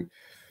dropping.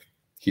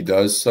 He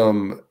does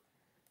some.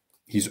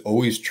 He's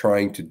always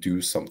trying to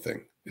do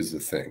something. Is the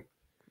thing.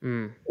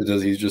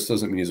 He just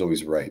doesn't mean he's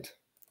always right.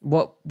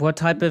 What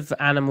type of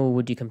animal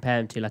would you compare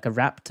him to? Like a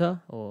raptor,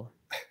 or?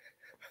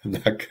 I'm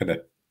not gonna.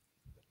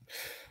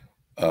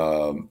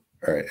 All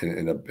right,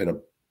 in a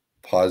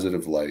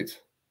positive light,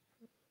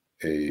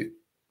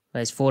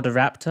 is Ford a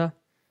raptor?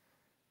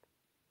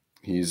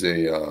 He's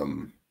a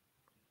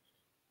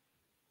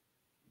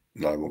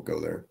No, I won't go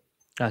there.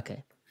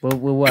 Okay,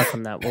 we'll work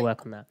on that.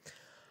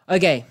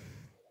 Okay.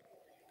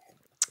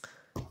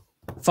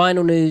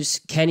 Final news: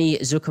 Kenny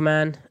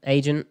Zuckerman,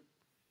 agent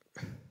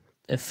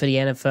for the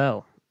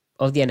NFL,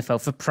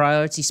 for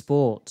Priority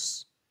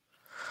Sports.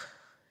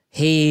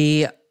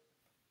 He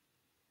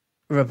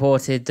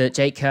reported that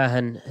Jake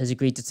Curhan has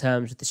agreed to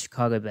terms with the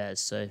Chicago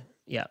Bears. So,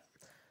 yeah.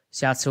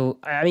 Seattle,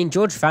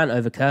 George Fant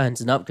over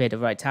Curhan's an upgrade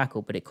of right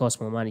tackle, but it costs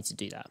more money to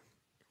do that.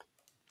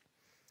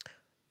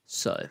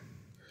 So,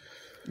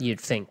 you'd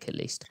think, at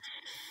least.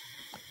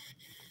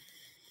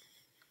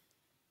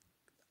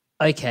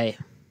 Okay.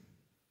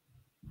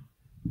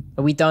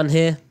 Are we done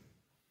here?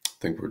 I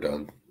think we're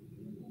done.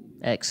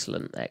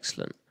 Excellent,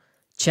 excellent.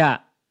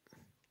 Chat.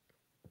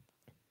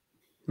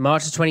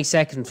 March the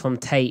 22nd from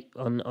Tate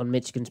on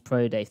Michigan's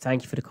Pro Day.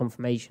 Thank you for the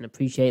confirmation.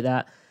 Appreciate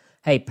that.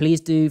 Hey, please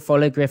do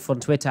follow Griff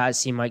on Twitter at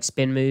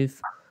CMikeSpinMove.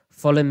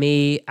 Follow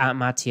me at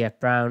Matty F.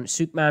 Brown.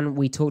 Soupman,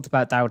 we talked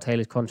about Darrell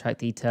Taylor's contract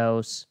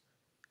details.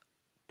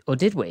 Or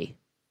did we?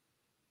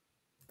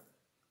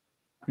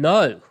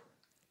 No.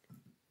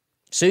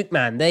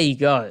 Soupman, there you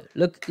go.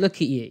 Look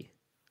at you.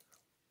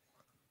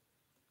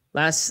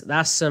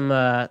 That's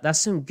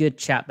some good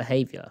chat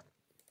behavior.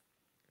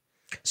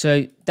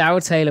 So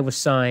Darrell Taylor was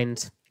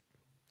signed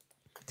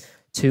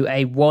to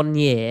a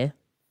 1-year,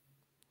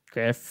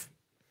 Griff,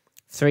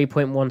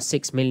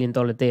 $3.16 million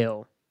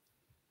deal.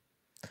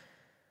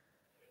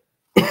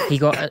 He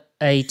got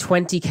a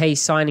 $20K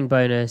signing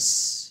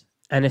bonus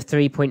and a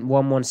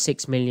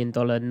 $3.116 million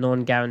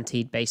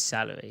non-guaranteed base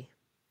salary.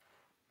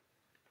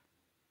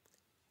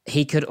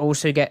 He could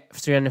also get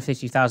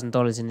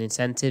 $350,000 in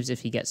incentives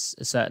if he gets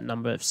a certain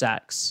number of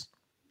sacks.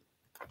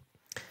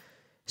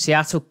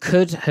 Seattle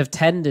could have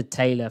tendered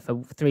Taylor for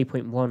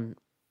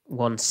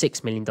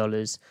 $3.116 million,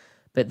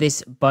 but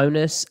this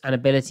bonus and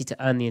ability to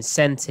earn the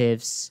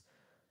incentives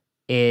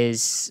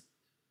is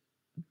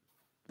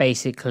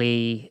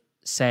basically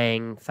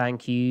saying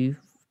thank you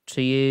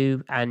to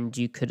you, and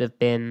you could have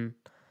been,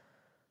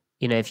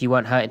 if you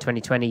weren't hurt in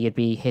 2020, you'd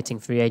be hitting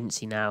free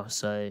agency now,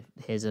 so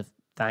here's a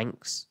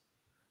thanks.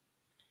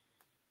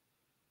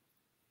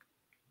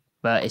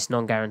 But it's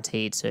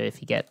non-guaranteed, so if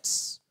he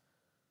gets...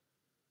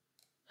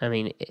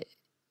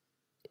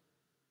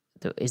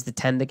 is the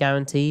tender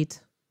guaranteed?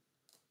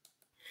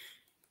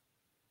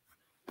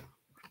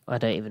 I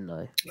don't even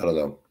know. I don't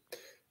know.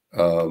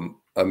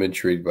 I'm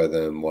intrigued by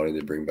them wanting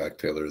to bring back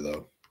Taylor,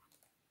 though.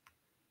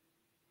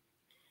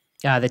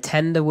 Yeah, the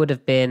tender would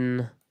have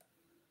been...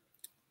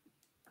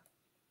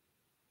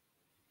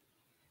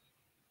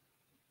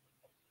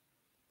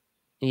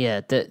 Yeah,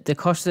 the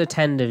cost of the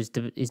tender is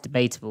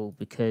debatable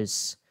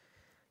because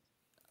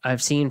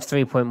I've seen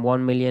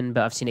 3.1 million,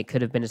 but I've seen it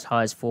could have been as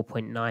high as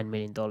 $4.9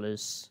 million.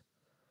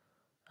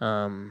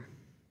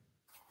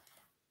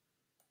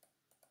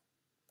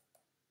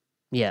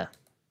 Yeah.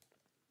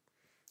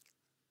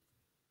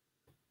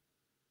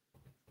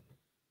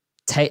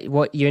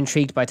 What you're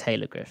intrigued by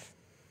Taylor, Griff?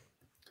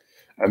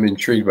 I'm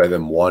intrigued by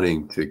them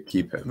wanting to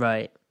keep him.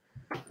 Right.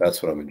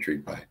 That's what I'm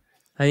intrigued by.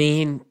 I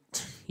mean,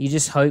 you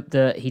just hope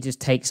that he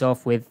just takes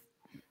off with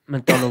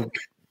McDonald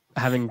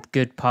having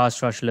good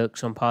pass rush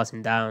looks on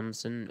passing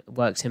downs and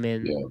works him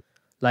in. Yeah.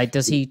 Like,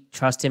 does he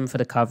trust him for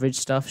the coverage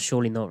stuff?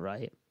 Surely not,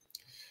 right?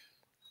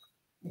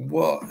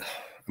 Well,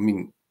 I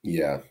mean,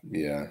 yeah,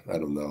 I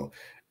don't know.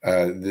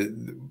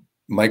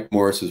 Mike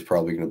Morris is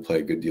probably going to play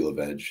a good deal of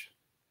edge.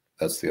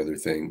 That's the other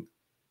thing.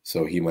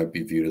 So he might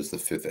be viewed as the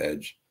fifth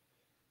edge.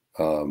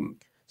 And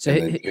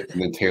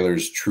then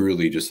Taylor's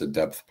truly just a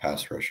depth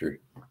pass rusher.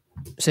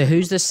 So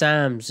who's the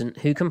Sams and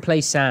who can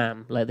play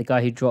Sam, like the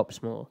guy who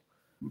drops more?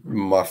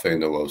 Mafe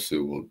and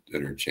Owosu will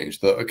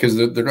interchange because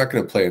they're not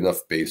going to play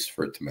enough base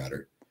for it to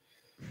matter.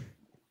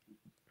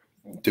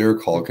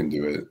 Derek Hall can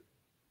do it.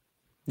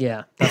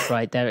 Yeah, that's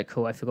right. Derek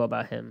Hall. I forgot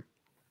about him.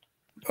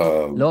 A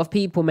lot of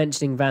people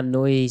mentioning Van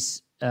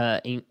Noy's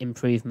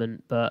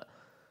improvement, but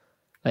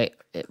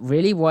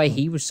really why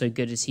he was so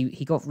good is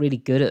he got really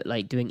good at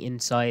like doing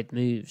inside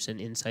moves and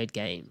inside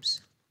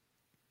games.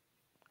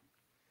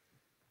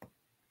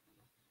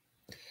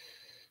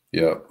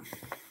 Yeah.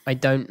 I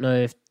don't know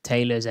if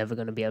Taylor's ever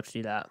going to be able to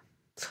do that.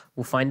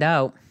 We'll find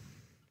out.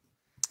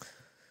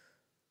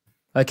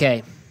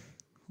 Okay.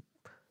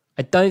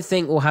 I don't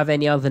think we'll have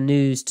any other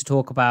news to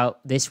talk about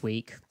this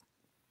week.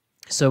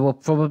 So we'll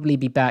probably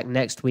be back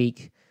next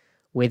week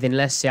with,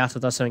 unless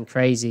Seattle does something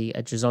crazy,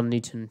 a Jason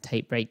Newton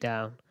tape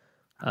breakdown.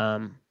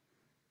 But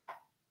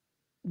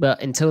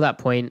until that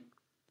point,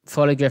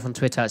 follow Griff on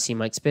Twitter at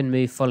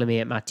CMikeSpinMove. Follow me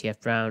at Matty F.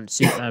 Brown.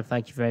 Superman,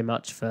 thank you very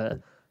much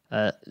for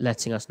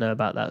letting us know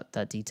about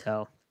that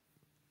detail.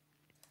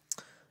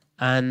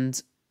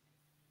 And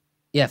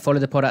yeah, follow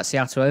the pod at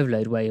Seattle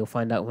Overload, where you'll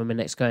find out when we're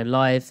next going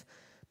live.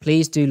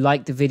 Please do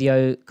like the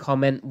video,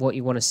 comment what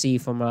you want to see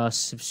from us,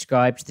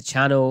 subscribe to the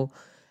channel.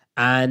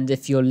 And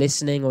if you're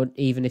listening, or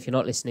even if you're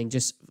not listening,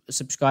 just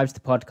subscribe to the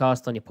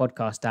podcast on your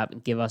podcast app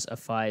and give us a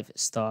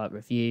 5-star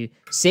review.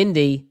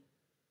 Cindy.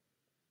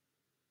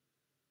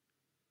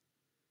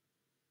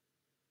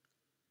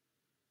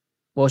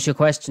 What's your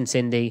question,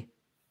 Cindy?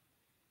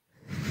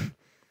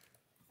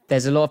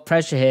 There's a lot of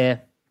pressure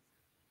here.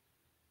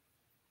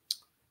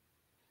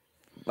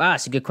 Wow,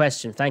 that's a good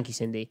question. Thank you,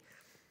 Cindy.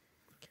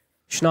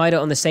 Schneider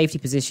on the safety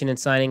position and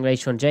signing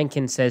Rayshon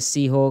Jenkins says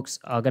Seahawks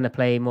are going to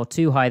play more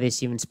too high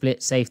this year and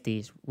split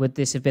safeties. Would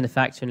this have been a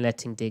factor in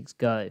letting Diggs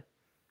go?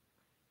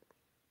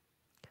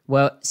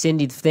 Well,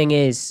 Cindy, the thing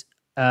is,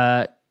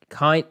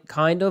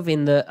 kind of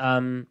in the,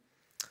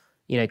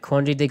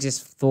 Quandre Diggs is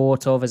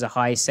thought of as a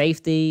high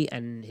safety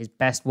and his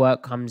best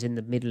work comes in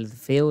the middle of the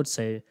field.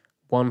 So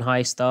one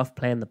high stuff,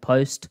 playing the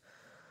post.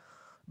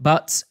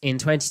 But in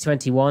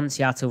 2021,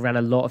 Seattle ran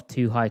a lot of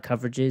too high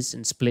coverages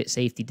and split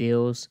safety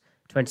deals.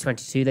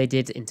 2022 they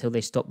did until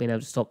they stopped being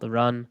able to stop the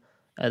run.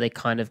 They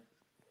kind of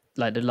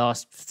like the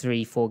last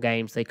 3-4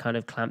 games they kind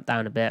of clamped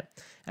down a bit,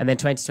 and then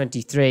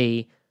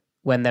 2023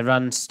 when their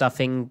run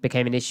stuffing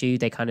became an issue,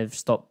 they kind of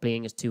stopped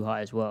being as too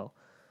high as well.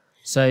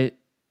 So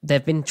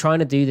they've been trying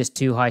to do this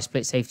too high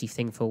split safety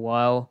thing for a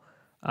while.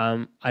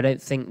 I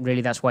don't think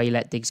really that's why you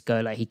let Diggs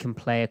go. Like he can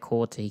play a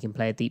quarter, he can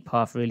play a deep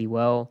half really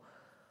well.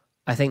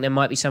 I think there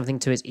might be something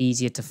to it's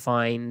easier to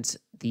find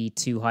the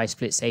too high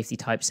split safety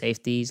type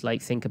safeties.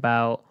 Like think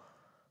about,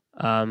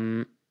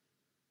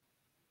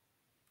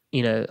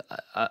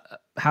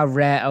 how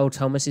rare Earl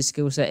Thomas's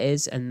skill set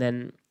is, and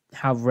then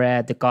how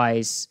rare the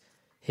guys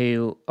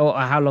or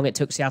how long it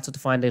took Seattle to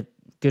find a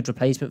good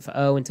replacement for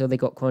Earl until they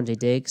got Quandre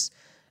Diggs,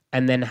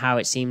 and then how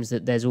it seems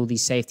that there's all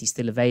these safeties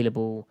still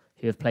available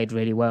who have played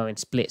really well in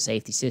split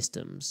safety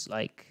systems.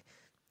 Like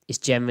it's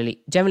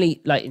generally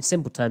like in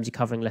simple terms, you're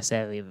covering less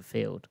area of the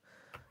field.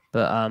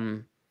 But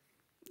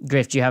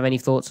Griff, do you have any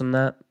thoughts on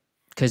that?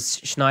 Because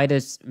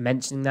Schneider's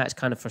mentioning that it's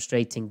kind of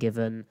frustrating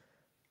given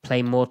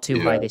playing more too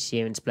high this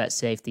year in split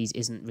safeties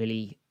isn't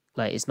really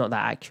like it's not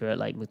that accurate.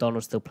 Like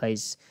McDonald still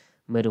plays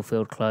middle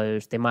field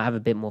closed. They might have a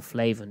bit more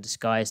flavor and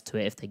disguise to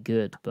it if they're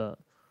good, but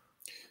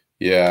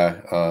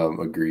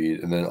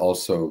agreed. And then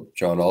also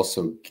John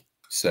also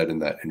said in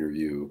that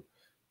interview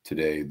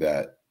today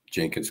that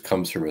Jenkins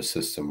comes from a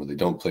system where they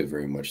don't play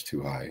very much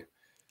too high.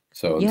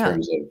 So in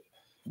terms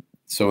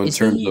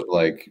of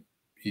like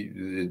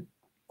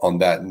on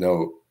that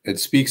note, it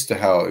speaks to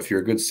how if you're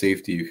a good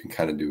safety, you can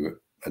kind of do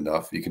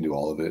enough. You can do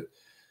all of it.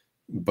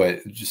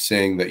 But just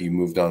saying that you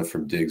moved on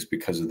from Diggs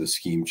because of the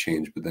scheme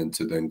change, but then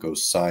to go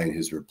sign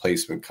his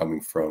replacement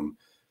coming from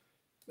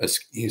a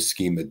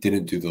scheme that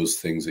didn't do those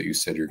things that you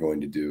said you're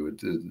going to do.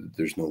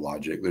 There's no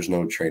logic. There's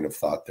no train of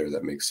thought there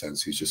that makes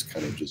sense. He's just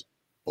kind of just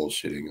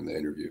bullshitting in the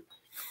interview.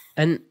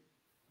 And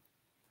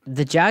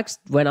the Jags,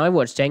 when I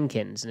watched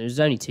Jenkins, and it was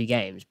only 2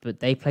 games, but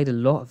they played a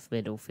lot of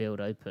middle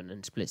field open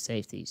and split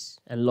safeties,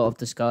 and a lot of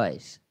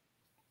disguise.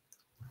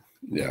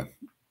 Yeah,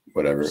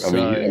 whatever. I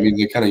mean,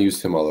 they kind of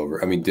used him all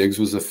over. I mean, Diggs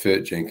was a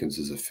fit. Jenkins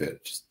is a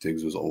fit. Just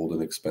Diggs was old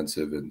and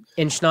expensive, and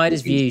in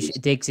Schneider's view,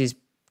 Diggs is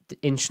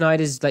in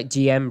Schneider's like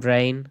GM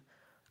brain.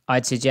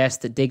 I'd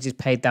suggest that Diggs is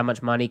paid that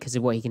much money because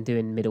of what he can do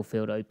in middle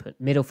field open,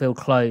 middle field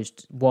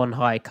closed, 1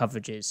 high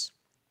coverages,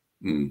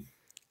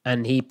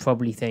 and he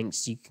probably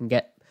thinks you can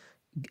get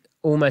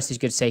almost as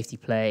good safety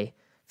play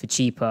for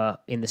cheaper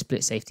in the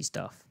split safety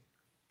stuff.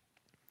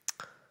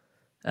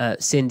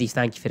 Cindy,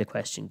 thank you for the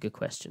question. Good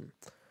question.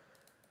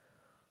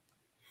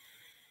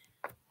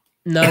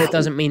 No, it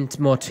doesn't mean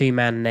more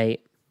 2-man,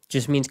 Nate.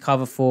 Just means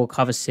cover 4,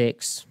 cover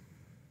 6,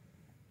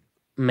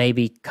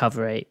 maybe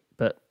cover 8,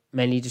 but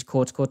mainly just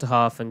quarter,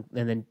 half, and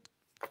then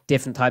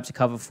different types of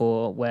cover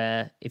 4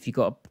 where if you've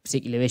got a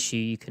particular issue,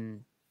 you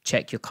can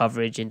check your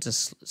coverage into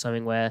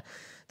something where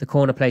the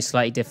corner plays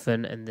slightly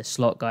different and the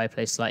slot guy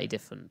plays slightly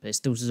different, but it's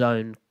still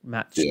zone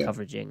match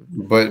coveraging.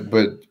 But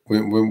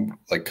when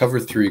like cover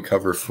 3,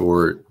 cover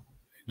 4, you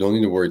don't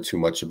need to worry too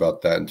much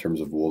about that in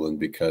terms of Woolen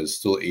because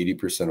still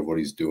 80% of what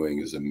he's doing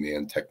is a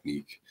man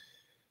technique.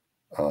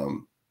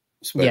 They'll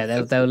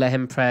let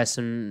him press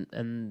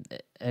and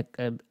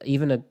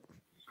even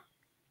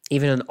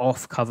an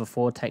off cover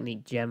 4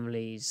 technique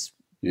generally is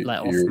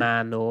like off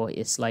man or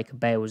it's like a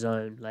bail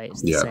zone. Like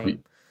it's the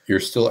same. You're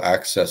still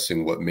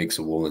accessing what makes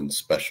a Woolen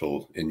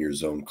special in your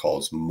zone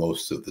calls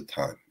most of the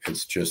time.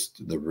 It's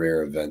just the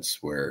rare events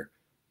where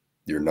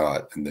you're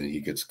not, and then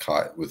he gets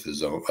caught with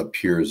a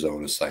pure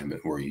zone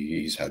assignment where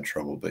he's had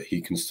trouble, but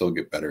he can still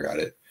get better at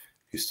it.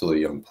 He's still a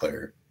young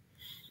player.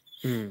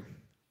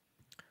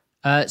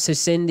 So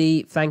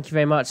Cindy, thank you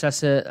very much.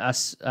 That's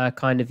a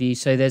kind of you.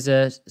 So there's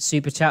a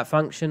super chat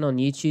function on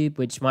YouTube,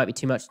 which might be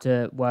too much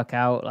to work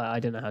out. Like, I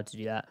don't know how to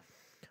do that.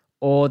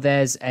 Or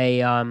there's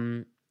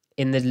a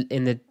in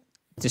the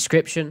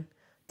description,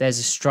 there's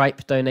a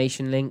Stripe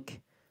donation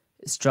link.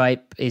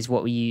 Stripe is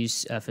what we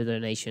use for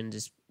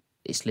donations.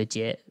 It's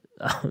legit.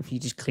 You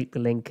just click the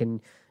link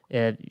and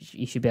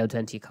you should be able to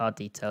enter your card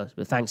details.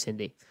 But thanks,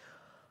 Cindy.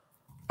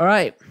 All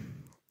right,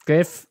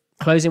 Griff,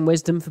 closing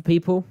wisdom for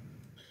people.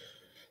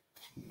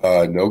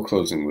 No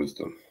closing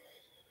wisdom.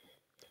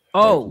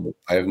 Oh,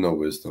 I have no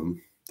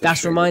wisdom.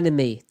 That's reminding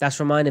me.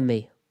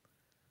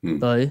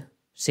 Though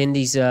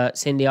Cindy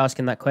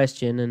asking that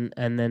question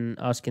and then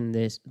asking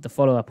the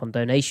follow up on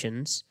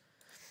donations.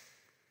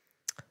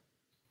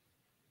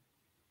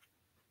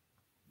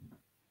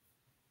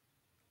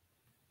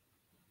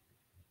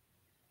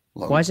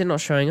 Why is it not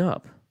showing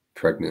up?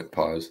 Pregnant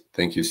pause.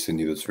 Thank you,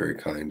 Cindy. That's very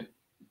kind.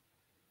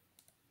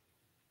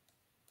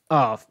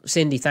 Oh,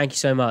 Cindy, thank you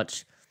so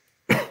much.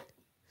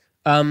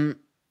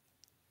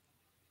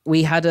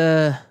 We had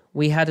a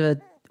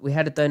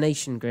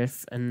donation,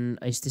 Griff, and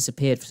it's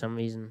disappeared for some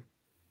reason.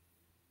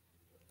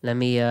 Let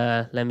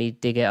me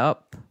dig it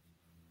up.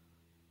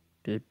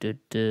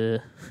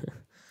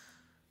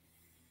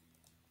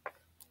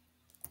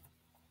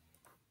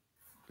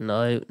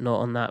 No, not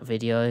on that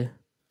video.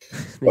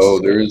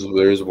 There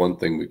is one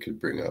thing we could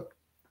bring up.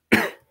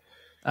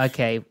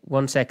 Okay,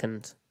 1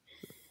 second.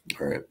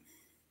 All right.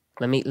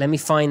 Let me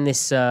find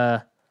this.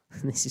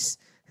 This is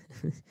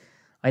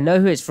I know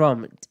who it's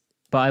from,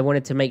 but I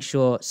wanted to make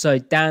sure. So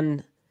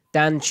Dan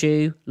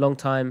Chu, long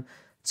time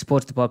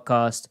supporter of the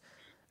podcast,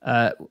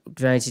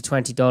 donated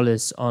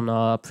 $20 on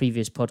our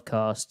previous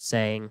podcast,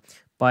 saying,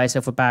 "Buy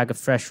yourself a bag of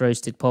fresh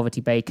roasted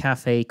Poverty Bay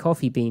Cafe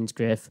coffee beans,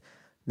 Griff.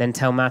 Then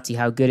tell Matty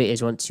how good it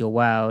is once you're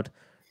wowed.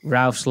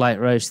 Ralph's light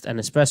roast and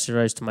espresso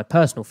roast are my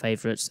personal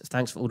favourites.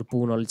 Thanks for all the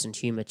ball knowledge and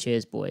humour.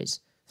 Cheers, boys."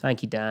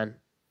 Thank you, Dan.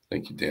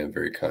 Thank you, Dan.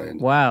 Very kind.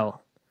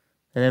 Wow.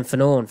 And then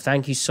Fanon,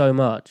 thank you so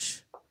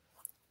much.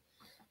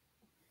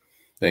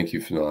 Thank you,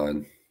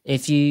 Fanon.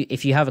 If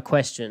you have a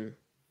question,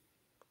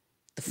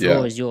 the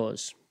floor is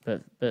yours.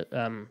 But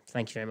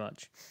thank you very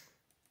much.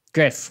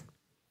 Griff,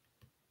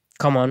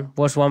 come on.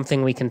 What's one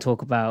thing we can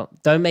talk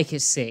about? Don't make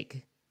it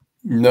sick.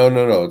 No.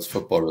 It's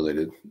football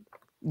related.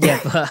 Yeah,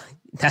 but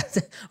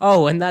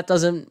and that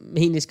doesn't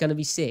mean it's going to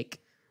be sick.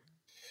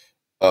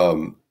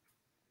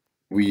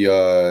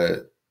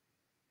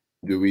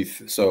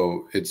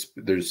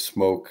 There's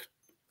smoke,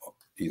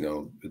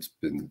 it's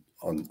been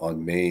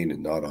on Maine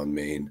and not on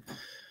Maine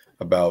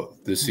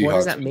about the Seahawks. What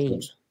does that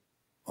mean?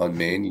 On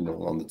Maine,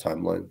 on the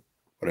timeline,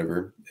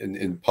 whatever,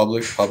 in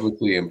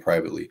publicly and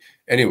privately.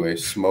 Anyway,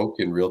 smoke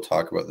and real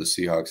talk about the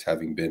Seahawks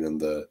having been in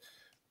the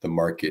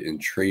market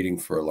and trading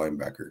for a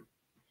linebacker.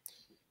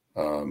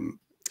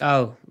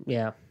 Oh,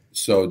 yeah.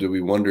 So do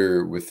we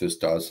wonder with this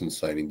Dodson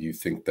signing, do you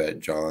think that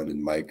John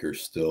and Mike are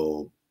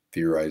still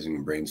theorizing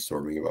and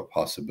brainstorming about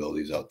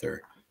possibilities out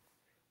there?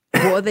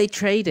 What are they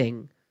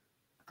trading?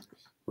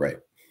 Right.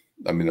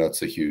 I mean,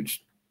 that's a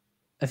huge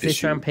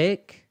first-round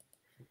pick?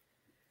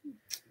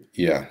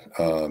 Yeah.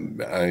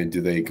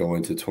 Do they go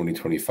into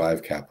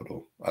 2025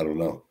 capital? I don't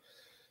know.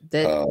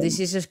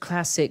 This is just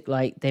classic.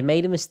 Like, they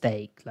made a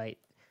mistake. Like,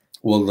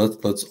 well,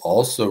 let's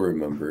also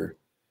remember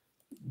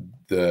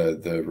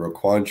the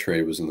Roquan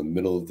trade was in the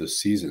middle of the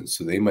season,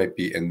 so they might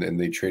be, and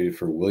they traded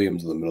for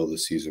Williams in the middle of the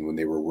season when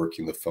they were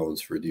working the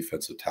phones for a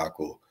defensive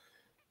tackle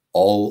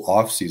all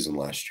off season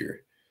last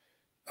year.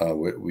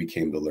 We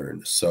came to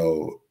learn,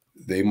 so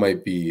they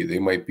might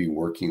be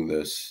working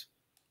this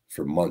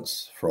for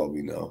months for all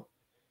we know.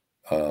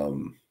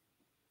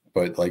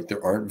 But like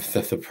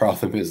the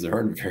problem is there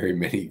aren't very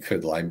many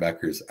good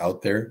linebackers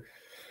out there.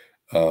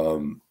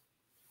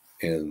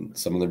 And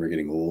some of them are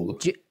getting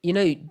old.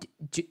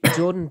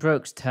 Jordan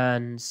Brooks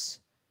turns,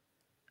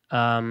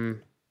 let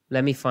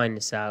me find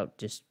this out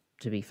just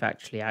to be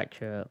factually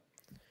accurate.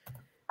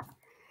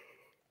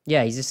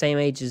 Yeah, he's the same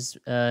age as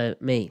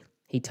me.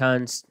 He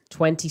turns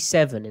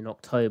 27 in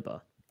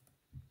October.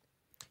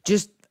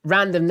 Just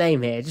random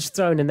name here, just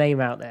throwing a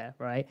name out there,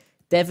 right?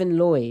 Devin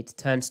Lloyd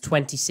turns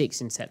 26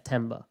 in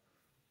September.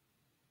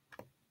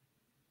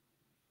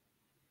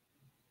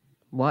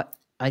 What?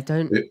 I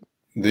don't...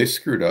 They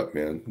screwed up,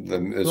 man.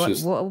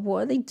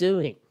 What are they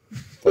doing?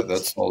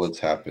 That's all that's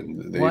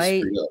happened.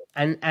 Screwed up.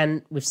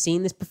 And we've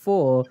seen this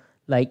before.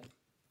 Like,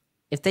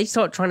 if they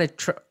start trying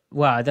to...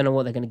 I don't know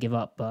what they're going to give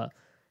up, but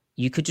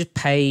you could just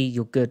pay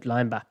your good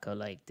linebacker.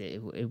 Like,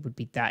 it would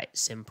be that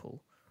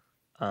simple.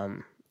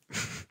 But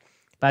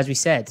as we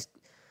said,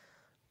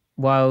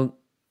 while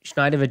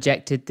Schneider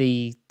rejected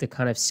the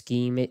kind of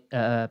scheme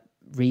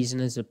reason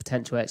as a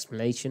potential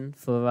explanation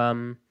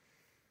for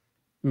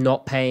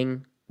not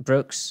paying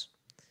Brooks,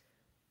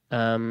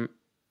 I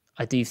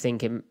do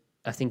think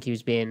I think he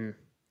was being...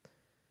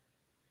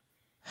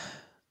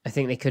 I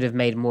think they could have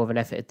made more of an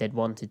effort if they'd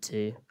wanted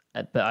to,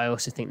 but I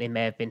also think they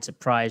may have been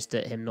surprised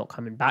at him not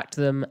coming back to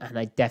them, and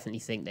I definitely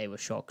think they were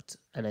shocked.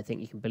 And I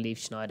think you can believe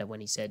Schneider when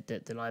he said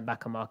that the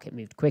linebacker market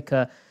moved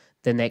quicker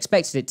than they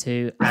expected it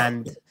to,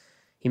 and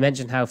he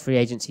mentioned how free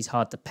agency is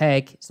hard to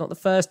peg. It's not the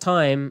first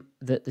time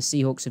that the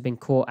Seahawks have been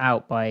caught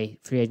out by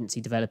free agency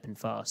developing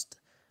fast,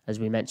 as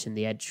we mentioned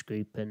the Edge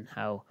group and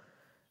how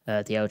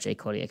the LJ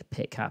Collier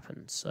pick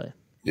happened. So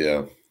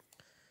yeah,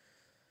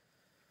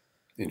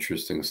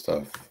 interesting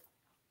stuff.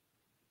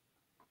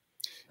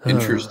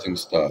 Interesting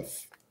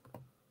stuff.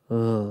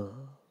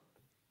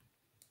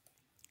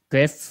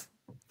 Griff,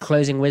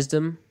 closing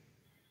wisdom?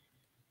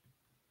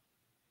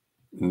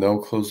 No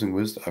closing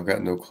wisdom. I've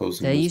got no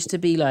closing There wisdom. used to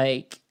be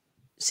like...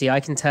 See,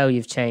 I can tell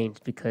you've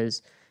changed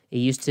because it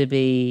used to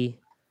be...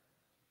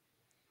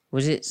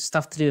 Was it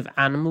stuff to do with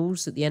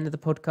animals at the end of the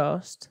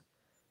podcast?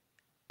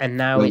 And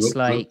now it's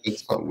like...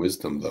 It's not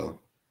wisdom, though.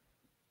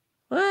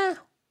 Well,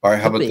 all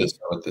right, how about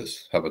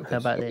this? How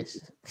about this?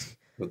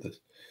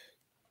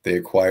 They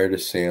acquired a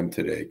Sam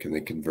today. Can they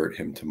convert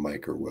him to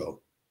Mike or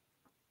Will?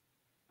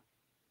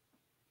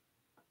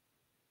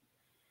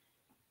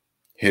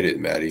 Hit it,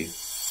 Matty.